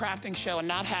gonna have a crafting show and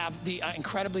not have the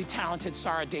incredibly talented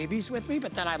Sarah Davies with me,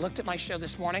 but then I looked at my show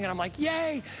this morning and I'm like,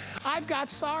 yay, I've got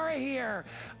Sarah here.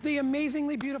 The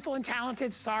amazingly beautiful and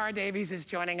talented Sarah Davies is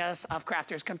joining us of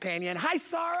Crafter's Companion. Hi,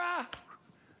 Sarah.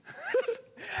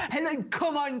 And then,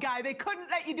 come on, Guy, they couldn't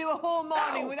let you do a whole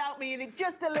morning without me in it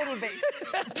just a little bit.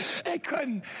 They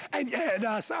couldn't. And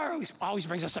Sarah always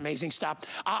brings us amazing stuff.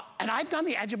 And I've done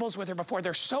the edgeables with her before.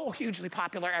 They're so hugely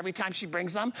popular every time she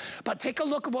brings them. But take a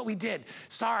look at what we did.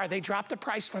 Sarah, they dropped the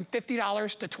price from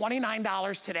 $50 to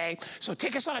 $29 today. So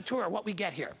take us on a tour of what we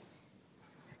get here.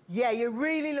 Yeah, you're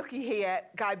really lucky here,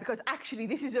 Guy, because actually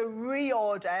this is a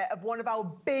reorder of one of our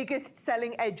biggest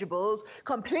selling edgeables,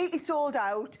 completely sold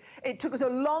out. It took us a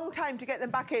long time to get them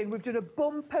back in. We've done a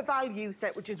bumper value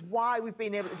set, which is why we've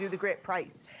been able to do the great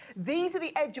price. These are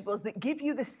the edgeables that give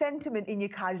you the sentiment in your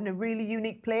card in a really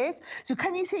unique place. So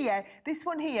can you see here, this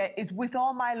one here is With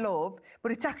All My Love,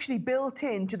 but it's actually built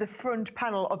into the front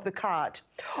panel of the card.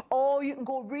 Or you can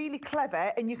go really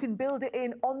clever and you can build it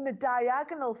in on the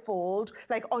diagonal fold,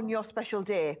 like on your special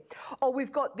day. Or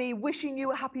we've got the Wishing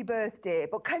You a Happy Birthday.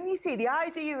 But can you see, the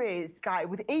idea is, Guy,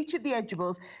 with each of the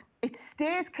edgeables, it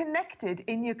stays connected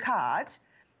in your card,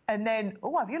 and then,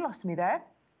 oh, have you lost me there?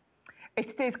 It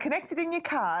stays connected in your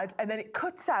card, and then it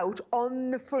cuts out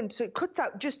on the front. So it cuts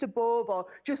out just above or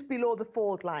just below the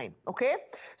fold line, okay?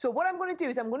 So what I'm going to do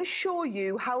is I'm going to show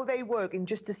you how they work in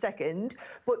just a second.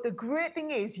 But the great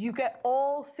thing is you get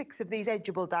all 6 of these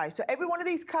edgeable dies. So every one of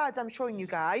these cards I'm showing you,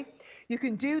 Guy, you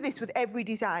can do this with every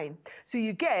design. So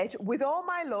you get With All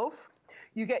My Love,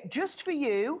 you get Just For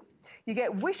You, you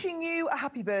get Wishing You a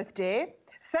Happy Birthday,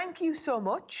 Thank You So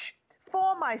Much,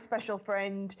 For My Special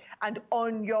Friend, and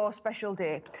On Your Special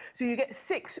Day. So you get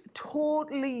 6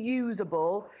 totally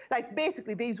usable, like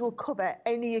basically these will cover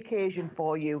any occasion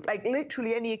for you, like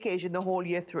literally any occasion the whole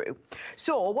year through.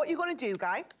 So what you're going to do,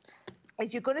 Guy,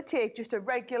 is you're going to take just a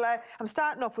regular, I'm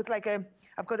starting off with like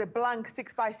I've got a blank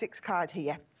 6x6 card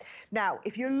here. Now,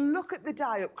 if you look at the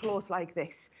die up close like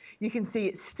this, you can see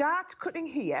it starts cutting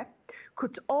here,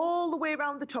 cuts all the way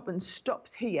around the top and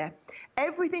stops here.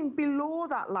 Everything below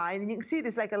that line, and you can see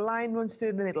there's like a line runs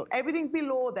through the middle, everything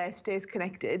below there stays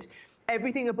connected,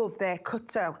 everything above there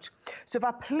cuts out. So if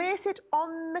I place it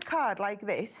on the card like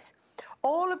this,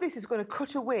 all of this is going to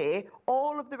cut away,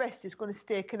 all of the rest is going to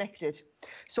stay connected.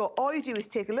 So all you do is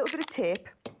take a little bit of tape,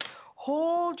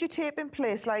 hold your tape in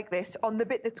place like this on the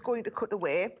bit that's going to cut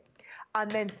away, and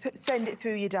then send it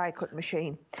through your die cut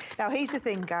machine. Now here's the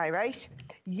thing, Guy, right?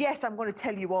 Yes, I'm going to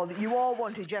tell you all that you all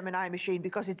want a Gemini machine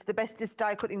because it's the bestest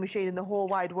die cutting machine in the whole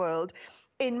wide world,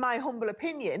 in my humble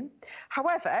opinion.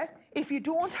 However, if you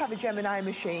don't have a Gemini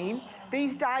machine,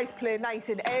 these dies play nice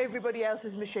in everybody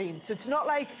else's machine. So it's not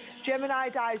like Gemini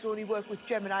dies only work with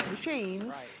Gemini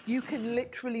machines. Right. You can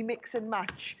literally mix and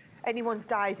match anyone's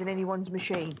dies in anyone's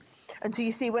machine. And so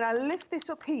you see, when I lift this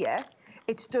up here,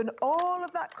 it's done all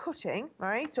of that cutting,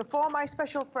 right? So For My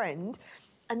Special Friend,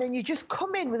 and then you just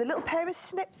come in with a little pair of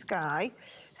snips, Guy,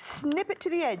 snip it to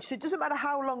the edge. So it doesn't matter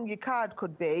how long your card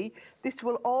could be, this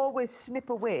will always snip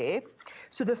away.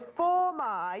 So the For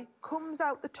My comes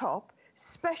out the top,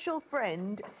 Special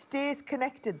Friend stays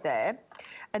connected there.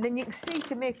 And then you can see,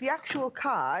 to make the actual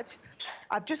card,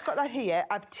 I've just got that here.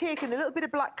 I've taken a little bit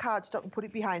of black cardstock and put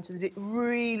it behind so that it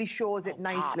really shows it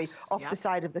nicely off the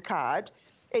side of the card.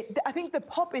 I think the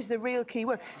pop is the real key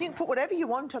word. You can put whatever you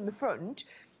want on the front.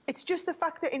 It's just the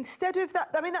fact that instead of that,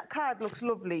 I mean, that card looks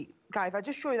lovely, Guy, if I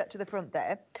just show you that to the front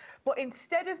there. But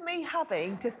instead of me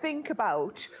having to think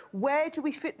about where do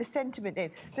we fit the sentiment in,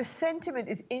 the sentiment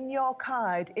is in your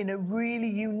card in a really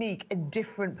unique and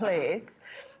different place.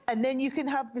 And then you can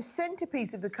have the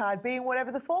centerpiece of the card being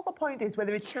whatever the focal point is,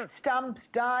 whether it's stamps,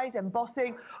 dies,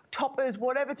 embossing, toppers,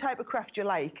 whatever type of craft you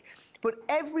like. But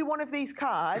every one of these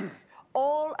cards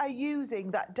all are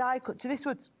using that die cut. So this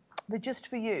was the just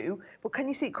for you, but can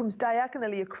you see it comes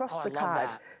diagonally across the card?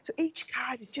 So each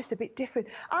card is just a bit different.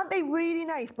 Aren't they really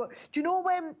nice? But do you know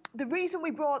when the reason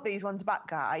we brought these ones back,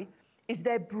 Guy, is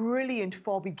they're brilliant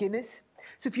for beginners.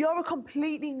 So if you're a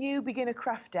completely new beginner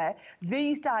crafter,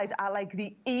 these dies are like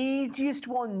the easiest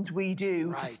ones we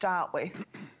do to start with.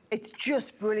 It's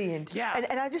just brilliant. Yeah.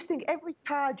 And I just think every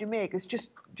card you make is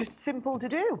just simple to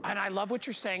do. And I love what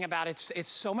you're saying about it's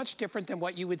so much different than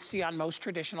what you would see on most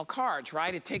traditional cards,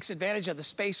 right? It takes advantage of the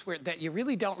space that you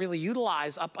really don't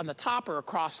utilize up on the top or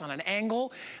across on an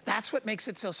angle. That's what makes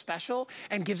it so special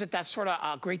and gives it that sort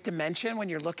of great dimension when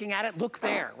you're looking at it. Look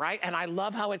there, right? And I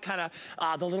love how it kind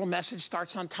of, the little message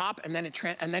starts on top and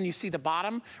then you see the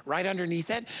bottom right underneath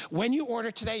it. When you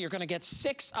order today, you're gonna get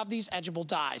 6 of these edgeable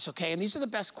dies, okay? And these are the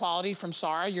best quality from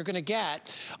Sarah. You're gonna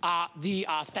get the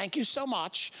thank you so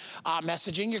much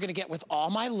messaging. You're gonna get with all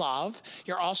my love.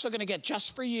 You're also gonna get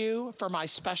just for you, for my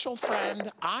special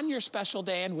friend on your special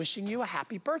day and wishing you a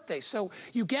happy birthday. So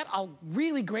you get a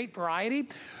really great variety.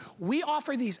 We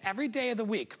offer these every day of the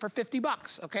week for 50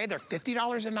 bucks, okay? They're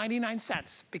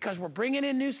 $50.99 because we're bringing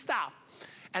in new stuff.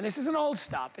 And this isn't old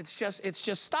stuff. It's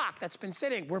just stock that's been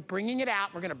sitting. We're bringing it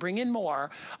out. We're going to bring in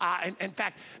more. In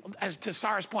fact, as to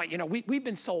Sarah's point, you know, we've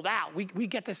been sold out. We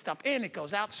get this stuff in. It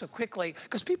goes out so quickly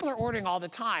because people are ordering all the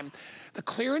time. The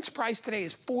clearance price today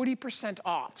is 40%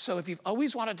 off. So if you've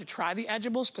always wanted to try the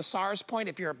edgeables, to Sarah's point,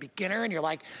 if you're a beginner and you're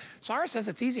like, Sarah says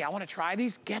it's easy, I want to try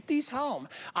these, get these home.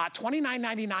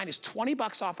 $29.99 is 20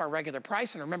 bucks off our regular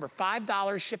price. And remember,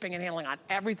 $5 shipping and handling on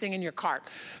everything in your cart.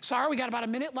 Sarah, we got about a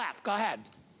minute left. Go ahead.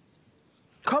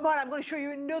 Come on, I'm going to show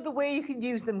you another way you can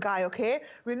use them, Guy, okay?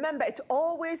 Remember, it's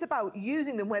always about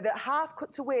using them where the half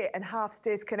cuts away and half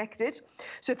stays connected.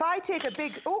 So if I take a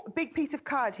big piece of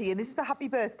card here, and this is the happy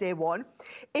birthday one,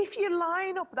 if you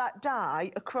line up that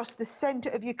die across the center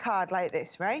of your card like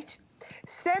this, right?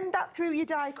 Send that through your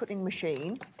die cutting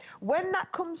machine. When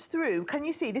that comes through, can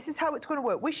you see, this is how it's going to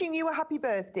work. Wishing you a happy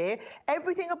birthday.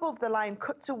 Everything above the line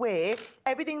cuts away.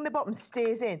 Everything in the bottom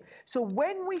stays in. So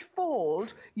when we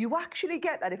fold, you actually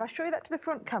get that. If I show you that to the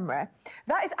front camera,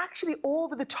 that is actually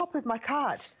over the top of my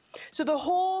card. So the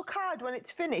whole card, when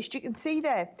it's finished, you can see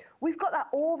there, we've got that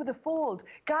over the fold.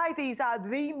 Guy, these are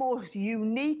the most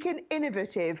unique and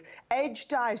innovative edge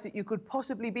dies that you could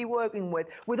possibly be working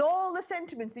with all the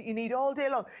sentiments that you need all day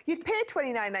long. You'd pay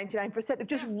 $29.99 for a set of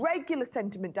just regular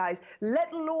sentiment dies,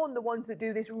 let alone the ones that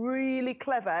do this really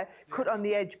clever cut on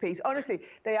the edge piece. Honestly,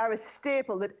 they are a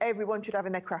staple that everyone should have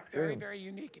in their craft room. Very, very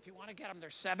unique. If you want to get them, they're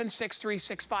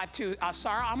 763-652.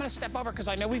 Sarah, I'm going to step over because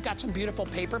I know we've got some beautiful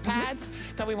paper pads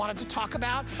that we wanted to talk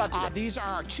about. These are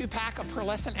our 2-pack of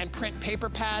pearlescent and print paper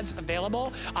pads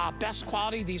available. Best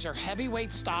quality. These are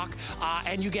heavyweight stock,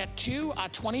 and you get 2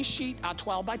 20-sheet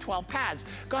 12 by 12 pads.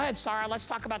 Go ahead, Sarah. Let's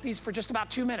talk about these for just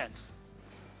about 2 minutes.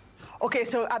 Okay,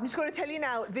 so I'm just going to tell you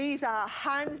now, these are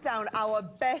hands down our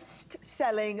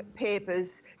best-selling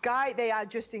papers. Guy, they are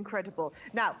just incredible.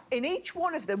 Now, in each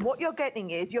one of them, what you're getting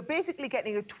is, you're basically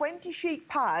getting a 20-sheet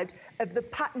pad of the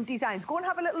pattern designs. Go and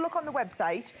have a little look on the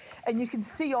website, and you can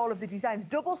see all of the designs.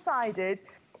 Double-sided,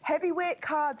 heavyweight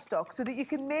cardstock so that you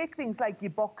can make things like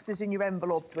your boxes and your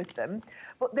envelopes with them.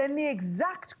 But then the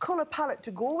exact colour palette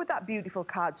to go with that beautiful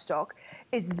cardstock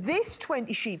is this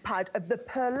 20-sheet pad of the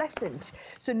pearlescent.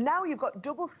 So now you've got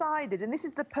double-sided, and this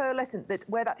is the pearlescent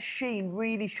where that sheen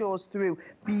really shows through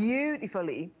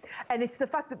beautifully. And it's the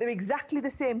fact that they're exactly the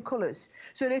same colours.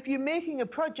 So if you're making a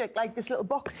project like this little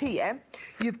box here,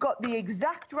 you've got the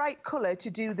exact right colour to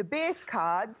do the base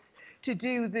cards, to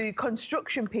do the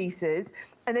construction pieces,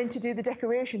 and then to do the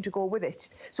decoration to go with it.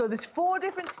 So there's 4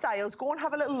 different styles. Go and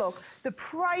have a little look. The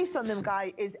price on them,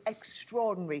 Guy, is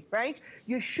extraordinary, right?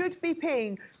 You should be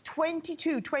paying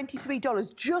 $22,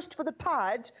 $23 just for the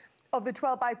pad of the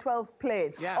 12 by 12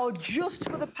 plane, or just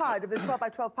for the pad of the 12 by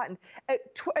 12 pattern,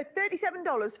 at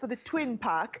 $37 for the twin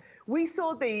pack. We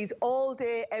sold these all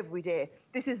day, every day.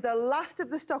 This is the last of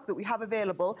the stock that we have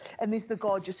available, and these are the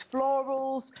gorgeous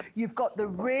florals. You've got the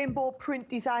rainbow print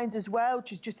designs as well,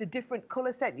 which is just a different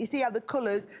color set. You see how the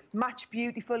colors match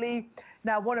beautifully.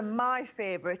 Now, one of my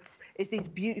favorites is these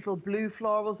beautiful blue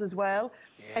florals as well.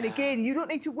 And again, you don't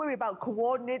need to worry about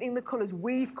coordinating the colors.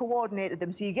 We've coordinated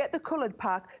them. So you get the colored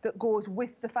pack that goes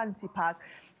with the fancy pack.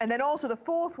 And then also the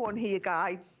fourth one here,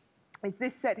 Guy, is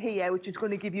this set here, which is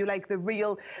going to give you like the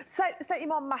real, slightly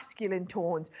more masculine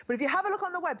tones. But if you have a look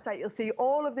on the website, you'll see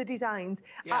all of the designs.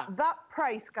 At that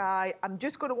price, Guy, I'm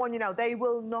just going to warn you now, they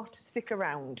will not stick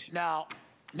around.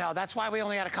 No, that's why we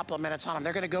only had a couple of minutes on them.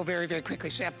 They're going to go very, very quickly.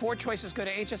 So you have 4 choices. Go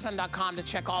to hsn.com to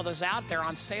check all those out. They're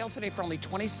on sale today for only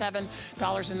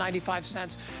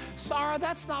 $27.95. Sarah,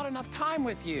 that's not enough time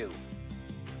with you.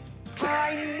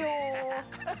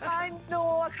 I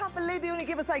know. I can't believe you only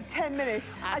give us like 10 minutes.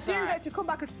 That's I do get to come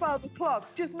back at 12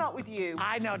 o'clock, just not with you.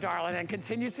 I know, darling, and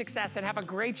continued success, and have a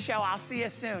great show. I'll see you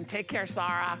soon. Take care,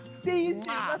 Sarah. See you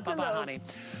soon. Bye-bye, honey.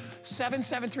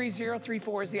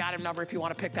 773-034 is the item number if you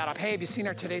want to pick that up. Hey, have you seen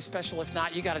our today's special? If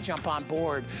not, you got to jump on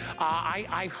board.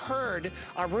 I heard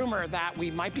a rumor that we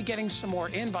might be getting some more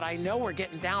in, but I know we're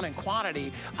getting down in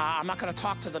quantity. I'm not going to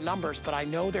talk to the numbers, but I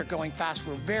know they're going fast.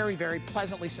 We're very, very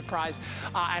pleasantly surprised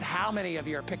at how many of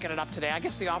you are picking it up today. I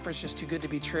guess the offer is just too good to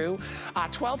be true.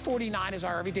 $12.49 is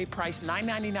our everyday price,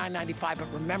 $999.95,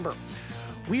 but remember,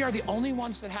 we are the only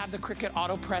ones that have the Cricut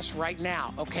Auto Press right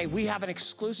now, okay? We have an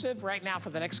exclusive right now for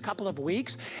the next couple of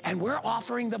weeks, and we're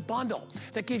offering the bundle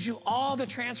that gives you all the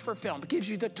transfer film. It gives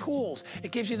you the tools.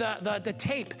 It gives you the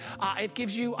tape. It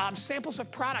gives you samples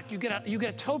of product. You get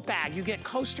a tote bag. You get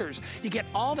coasters. You get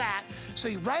all that.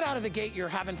 So right out of the gate, you're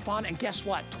having fun. And guess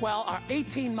what?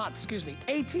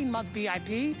 18-month VIP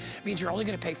means you're only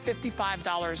going to pay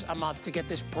 $55 a month to get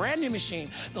this brand new machine,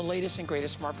 the latest and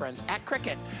greatest from our friends at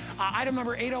Cricut. Item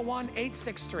number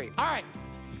 801-863. All right.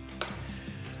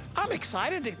 I'm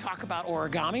excited to talk about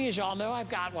origami. As y'all know, I've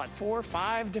got, 4 or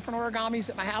 5 different origamis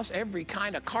at my house, every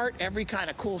kind of cart, every kind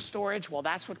of cool storage. Well,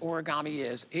 that's what origami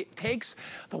is. It takes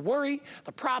the worry,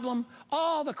 the problem,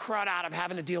 all the crud out of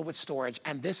having to deal with storage,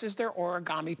 and this is their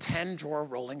origami 10-drawer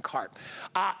rolling cart.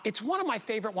 It's one of my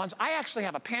favorite ones. I actually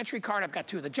have a pantry cart. I've got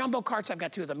 2 of the jumbo carts. I've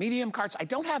got 2 of the medium carts. I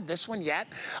don't have this one yet.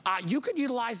 You could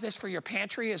utilize this for your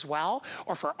pantry as well,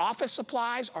 or for office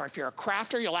supplies, or if you're a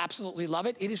crafter, you'll absolutely love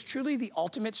it. It is truly the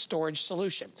ultimate storage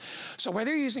solution. So whether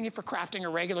you're using it for crafting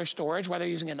or regular storage, whether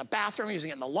you're using it in the bathroom,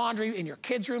 using it in the laundry, in your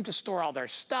kids' room to store all their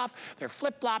stuff, their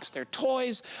flip-flops, their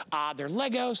toys, their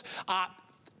Legos,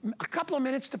 a couple of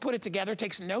minutes to put it together. It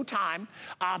takes no time,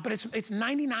 but it's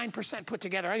 99% put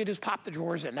together. All you do is pop the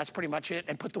drawers in. That's pretty much it,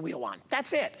 and put the wheel on.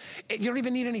 That's it. You don't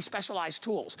even need any specialized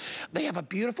tools. They have a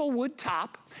beautiful wood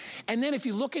top, and then if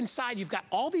you look inside, you've got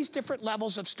all these different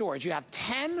levels of storage. You have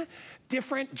 10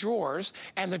 different drawers,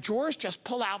 and the drawers just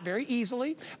pull out very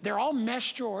easily. They're all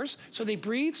mesh drawers, so they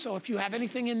breathe. So if you have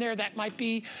anything in there that might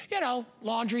be,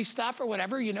 laundry stuff or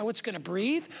whatever, you know it's gonna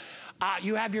breathe.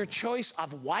 You have your choice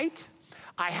of white.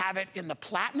 I have it in the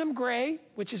platinum gray,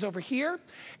 which is over here,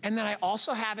 and then I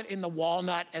also have it in the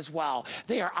walnut as well.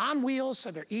 They are on wheels, so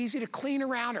they're easy to clean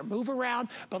around or move around,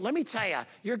 but let me tell you,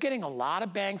 you're getting a lot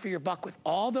of bang for your buck with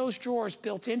all those drawers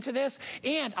built into this,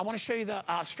 and I want to show you the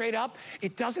straight up,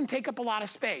 it doesn't take up a lot of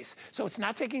space, so it's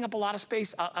not taking up a lot of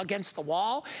space against the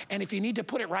wall, and if you need to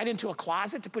put it right into a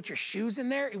closet to put your shoes in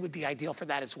there, it would be ideal for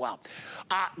that as well.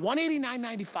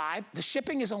 $189.95, the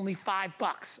shipping is only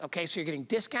 $5, okay, so you're getting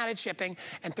discounted shipping,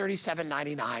 and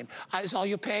 $37.99 is all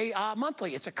you pay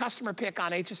monthly. It's a customer pick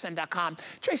on hsn.com.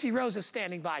 Tracy Rose is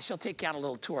standing by. She'll take you on a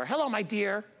little tour. Hello, my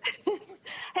dear.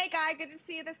 Hey, Guy, good to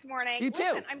see you this morning. You too.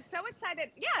 Listen, I'm so excited.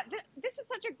 Yeah, this is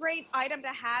such a great item to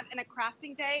have in a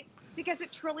crafting day because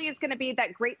it truly is going to be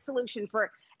that great solution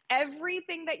for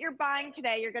everything that you're buying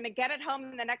today. You're going to get it home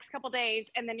in the next couple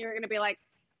days, and then you're going to be like,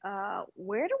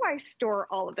 where do I store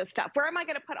all of this stuff? Where am I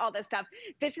going to put all this stuff?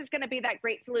 This is going to be that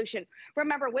great solution.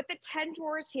 Remember, with the 10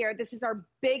 drawers here, this is our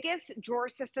biggest drawer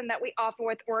system that we offer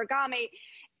with origami.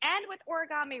 And with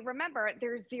origami, remember,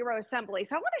 there's 0 assembly.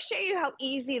 So I want to show you how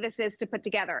easy this is to put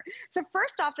together. So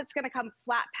first off, it's going to come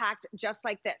flat packed just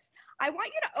like this. I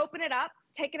want you to open it up,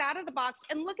 take it out of the box,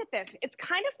 and look at this. It's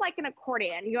kind of like an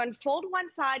accordion. You unfold one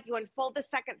side, you unfold the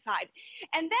second side.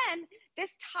 And then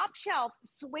this top shelf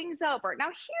swings over. Now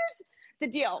here's the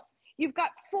deal. You've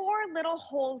got 4 little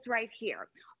holes right here.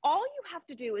 All you have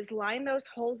to do is line those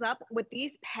holes up with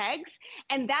these pegs,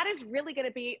 and that is really going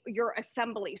to be your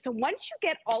assembly. So once you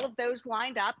get all of those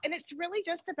lined up, and it's really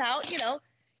just about,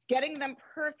 getting them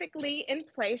perfectly in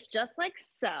place, just like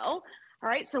so. All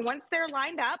right, so once they're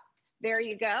lined up, there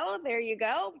you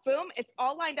go, boom, it's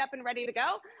all lined up and ready to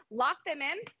go. Lock them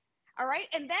in, all right,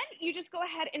 and then you just go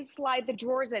ahead and slide the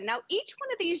drawers in. Now, each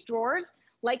one of these drawers,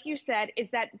 like you said, is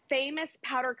that famous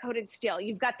powder-coated steel.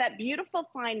 You've got that beautiful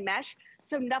fine mesh,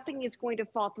 so nothing is going to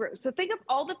fall through. So think of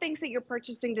all the things that you're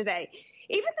purchasing today.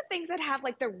 Even the things that have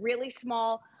like the really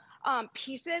small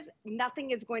pieces,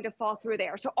 nothing is going to fall through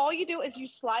there. So all you do is you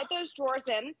slide those drawers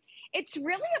in. It's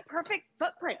really a perfect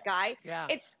footprint, Guy. Yeah.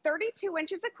 It's 32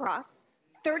 inches across,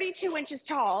 32 inches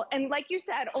tall, and like you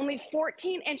said, only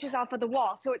 14 inches off of the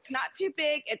wall. So it's not too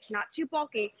big, it's not too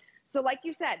bulky. So like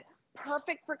you said,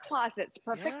 perfect for closets,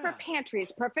 perfect for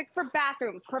pantries, perfect for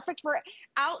bathrooms, perfect for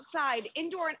outside,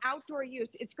 indoor and outdoor use.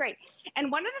 It's great.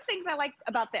 And one of the things I like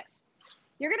about this,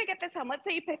 you're going to get this home. Let's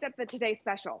say you picked up the Today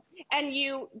Special and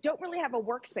you don't really have a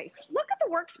workspace. Look at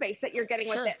the workspace that you're getting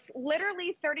with this.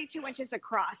 Literally 32 inches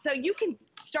across. So you can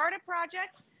start a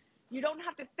project. You don't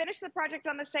have to finish the project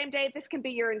on the same day. This can be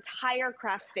your entire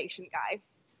craft station, Guy.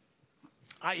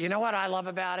 You know what I love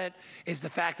about it is the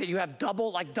fact that you have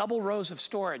double rows of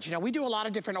storage. You know, we do a lot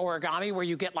of different origami where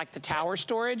you get like the tower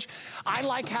storage. I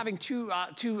like having two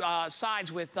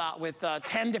sides with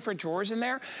 10 different drawers in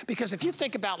there, because if you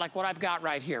think about like what I've got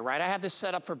right here, right? I have this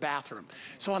set up for bathroom.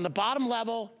 So on the bottom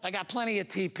level, I got plenty of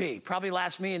TP. Probably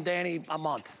lasts me and Danny a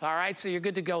month, all right? So you're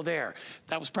good to go there.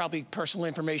 That was probably personal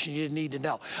information you didn't need to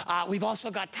know. We've also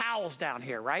got towels down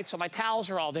here, right? So my towels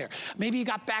are all there. Maybe you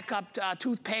got backup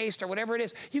toothpaste or whatever it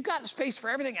is. You've got space for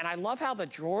everything, and I love how the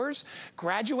drawers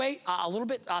graduate a little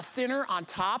bit thinner on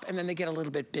top, and then they get a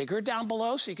little bit bigger down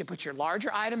below, so you can put your larger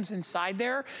items inside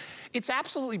there. It's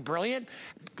absolutely brilliant.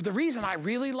 The reason I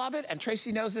really love it, and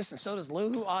Tracy knows this, and so does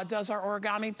Lou, who does our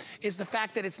origami, is the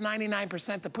fact that it's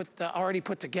 99% already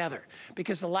put together.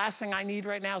 Because the last thing I need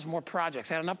right now is more projects.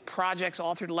 I had enough projects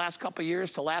all through the last couple of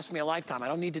years to last me a lifetime. I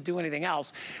don't need to do anything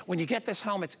else. When you get this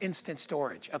home, it's instant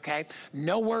storage, okay?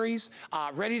 No worries,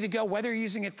 ready to go, whether you're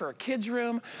using it for a kid's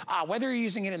room, whether you're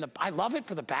using it in the, I love it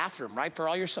for the bathroom, right? For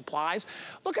all your supplies.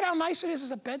 Look at how nice it is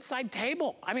as a bedside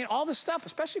table. I mean, all the stuff,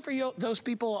 especially for those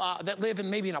people that live in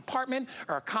maybe an apartment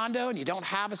or a condo and you don't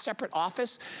have a separate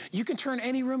office, you can turn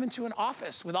any room into an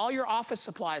office. With all your office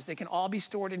supplies, they can all be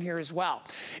stored in here as well.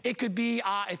 It could be,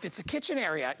 if it's a kitchen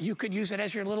area, you could use it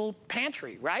as your little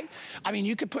pantry, right? I mean,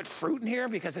 you could put fruit in here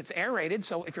because it's aerated,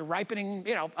 so if you're ripening,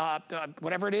 you know,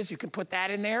 whatever it is, you can put that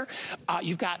in there.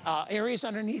 You've got areas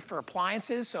underneath for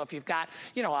appliances, so if you've got,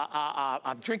 you know,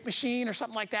 a drink machine or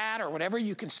something like that or whatever,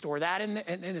 you can store that in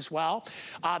as well.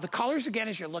 The colors, again,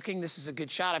 as you're looking, this is a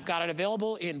good shot. I've got it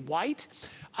available in white.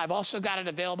 I've also got it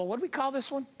available, what do we call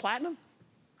this one? Platinum?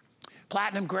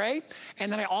 Platinum gray.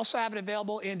 And then I also have it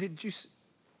available in,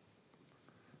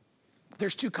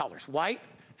 there's two colors, white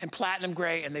and platinum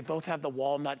gray, and they both have the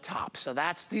walnut top. So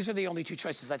these are the only two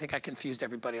choices. I think I confused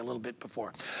everybody a little bit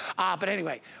before. But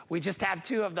anyway, we just have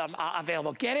two of them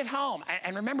available. Get it home.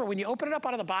 And remember, when you open it up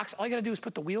out of the box, all you gotta do is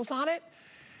put the wheels on it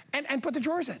and put the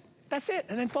drawers in. That's it,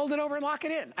 and then fold it over and lock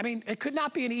it in. I mean, it could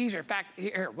not be any easier. In fact,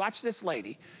 here, watch this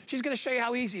lady. She's gonna show you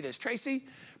how easy it is. Tracy,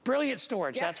 brilliant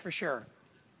storage, that's for sure.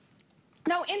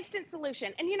 No, instant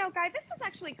solution. And you know, Guy, this was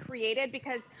actually created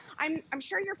because I'm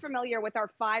sure you're familiar with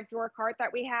our 5-drawer cart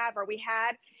that we have or we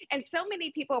had. And so many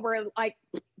people were like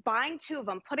buying 2 of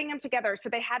them, putting them together. So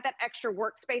they had that extra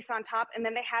workspace on top and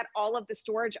then they had all of the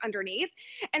storage underneath.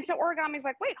 And so Origami's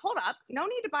like, wait, hold up. No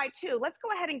need to buy 2. Let's go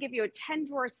ahead and give you a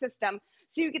 10-drawer system.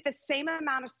 So you get the same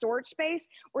amount of storage space.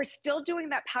 We're still doing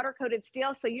that powder coated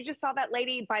steel. So you just saw that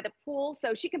lady by the pool.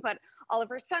 So she can put all of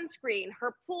her sunscreen,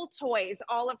 her pool toys,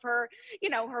 all of her, you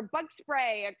know, her bug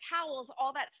spray, towels,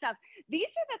 all that stuff. These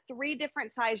are the 3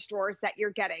 different size drawers that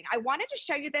you're getting. I wanted to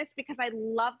show you this because I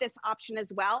love this option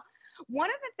as well. One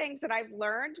of the things that I've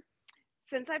learned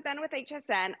since I've been with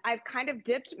HSN, I've kind of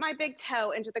dipped my big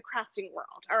toe into the crafting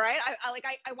world. All right.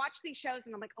 I watch these shows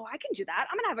and I'm like, oh, I can do that.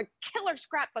 I'm going to have a killer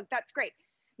scrapbook. That's great.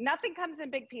 Nothing comes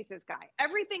in big pieces, Guy.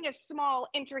 Everything is small,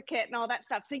 intricate, and all that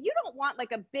stuff. So you don't want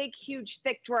like a big, huge,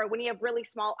 thick drawer when you have really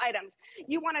small items.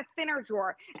 You want a thinner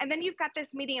drawer. And then you've got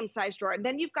this medium-sized drawer. And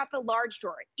then you've got the large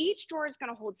drawer. Each drawer is going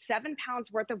to hold 7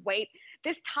 pounds worth of weight.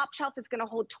 This top shelf is going to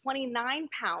hold 29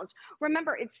 pounds.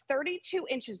 Remember, it's 32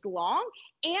 inches long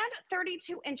and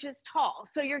 32 inches tall.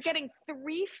 So you're getting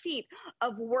 3 feet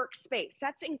of workspace.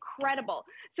 That's incredible.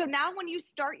 So now when you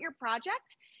start your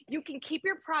project, you can keep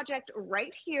your project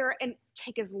right here and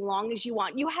take as long as you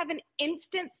want. You have an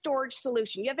instant storage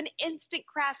solution. You have an instant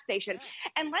craft station.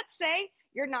 And let's say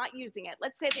you're not using it.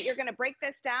 Let's say that you're going to break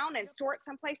this down and store it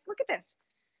someplace. Look at this.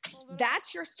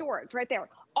 That's your storage right there.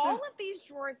 All of these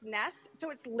drawers nest, so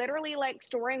it's literally like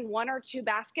storing 1 or 2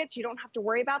 baskets. You don't have to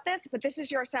worry about this, but this is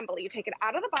your assembly. You take it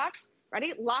out of the box,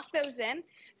 ready? Lock those in,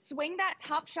 swing that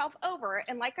top shelf over,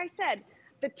 and like I said,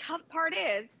 the tough part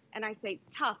is, and I say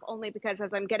tough only because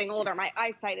as I'm getting older, my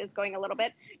eyesight is going a little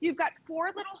bit, you've got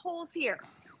 4 little holes here.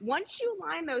 Once you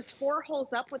line those 4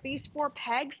 holes up with these 4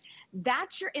 pegs,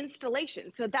 that's your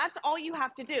installation. So that's all you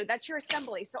have to do. That's your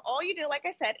assembly. So all you do, like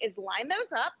I said, is line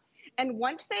those up. And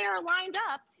once they are lined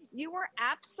up, you are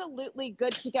absolutely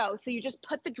good to go. So you just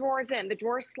put the drawers in. The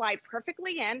drawers slide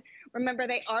perfectly in. Remember,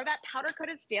 they are that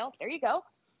powder-coated steel. There you go.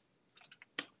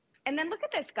 And then look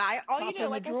at this, Guy. All you do,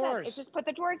 like I said, is just put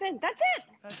the drawers in. That's it.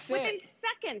 That's Within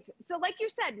seconds. So like you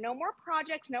said, no more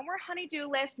projects, no more honey-do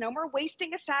lists, no more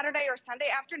wasting a Saturday or Sunday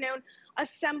afternoon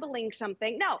assembling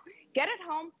something. No, get it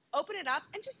home, open it up,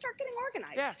 and just start getting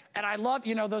organized. Yeah, and I love,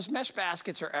 you know, those mesh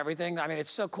baskets are everything. I mean,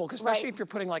 it's so cool, especially if you're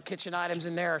putting like kitchen items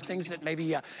in there, or things that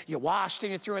maybe you washed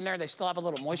and you threw in there, they still have a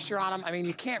little moisture on them. I mean,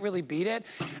 you can't really beat it.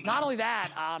 Not only that,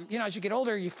 you know, as you get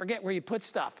older, you forget where you put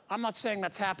stuff. I'm not saying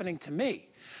that's happening to me.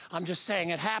 I'm just saying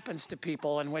it happens to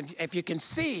people, and if you can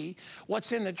see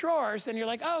what's in the drawers, then you're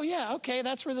like, oh yeah, okay,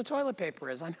 that's where the toilet paper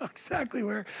is. I know exactly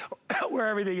where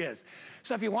everything is.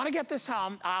 So if you want to get this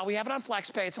home, we have it on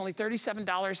FlexPay. It's only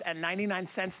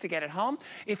 $37.99 to get it home.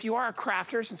 If you are a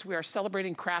crafter, since we are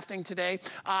celebrating crafting today,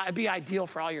 it'd be ideal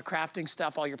for all your crafting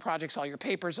stuff, all your projects, all your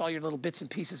papers, all your little bits and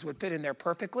pieces would fit in there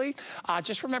perfectly.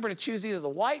 Just remember to choose either the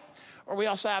white, or we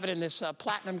also have it in this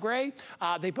platinum gray.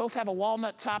 They both have a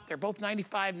walnut top. They're both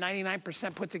 95,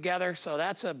 99% put together, so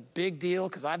that's a big deal,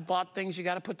 because I've bought things you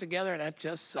got to put together, and that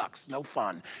just sucks. No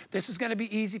fun. This is going to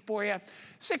be easy for you.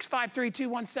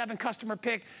 653217, customer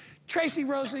pick. Tracy,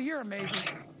 Rosa, you're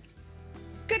amazing.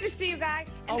 Good to see you, Guy.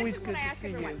 And always good to see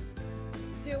you.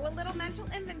 Do a little mental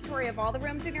inventory of all the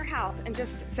rooms in your house and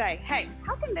just say, hey,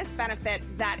 how can this benefit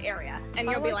that area? And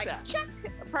you'll be like, check,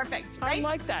 perfect. Right? I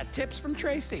like that. Tips from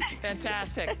Tracy.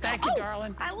 Fantastic. Thank you,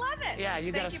 darling. I love it. Yeah,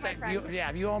 you got to stay.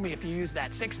 Yeah, you owe me if you use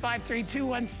that.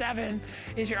 653217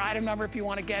 is your item number if you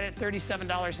want to get it.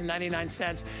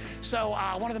 $37.99. So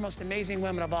one of the most amazing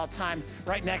women of all time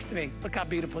right next to me. Look how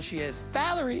beautiful she is.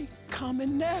 Valerie,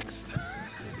 coming next.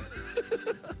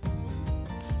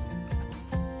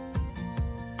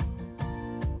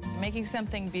 Making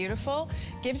something beautiful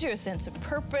gives you a sense of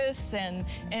purpose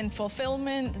and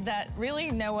fulfillment that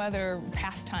really no other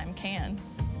pastime can.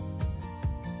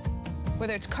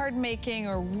 Whether it's card making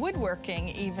or woodworking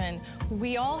even,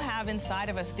 we all have inside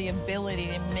of us the ability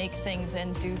to make things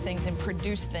and do things and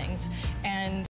produce things. And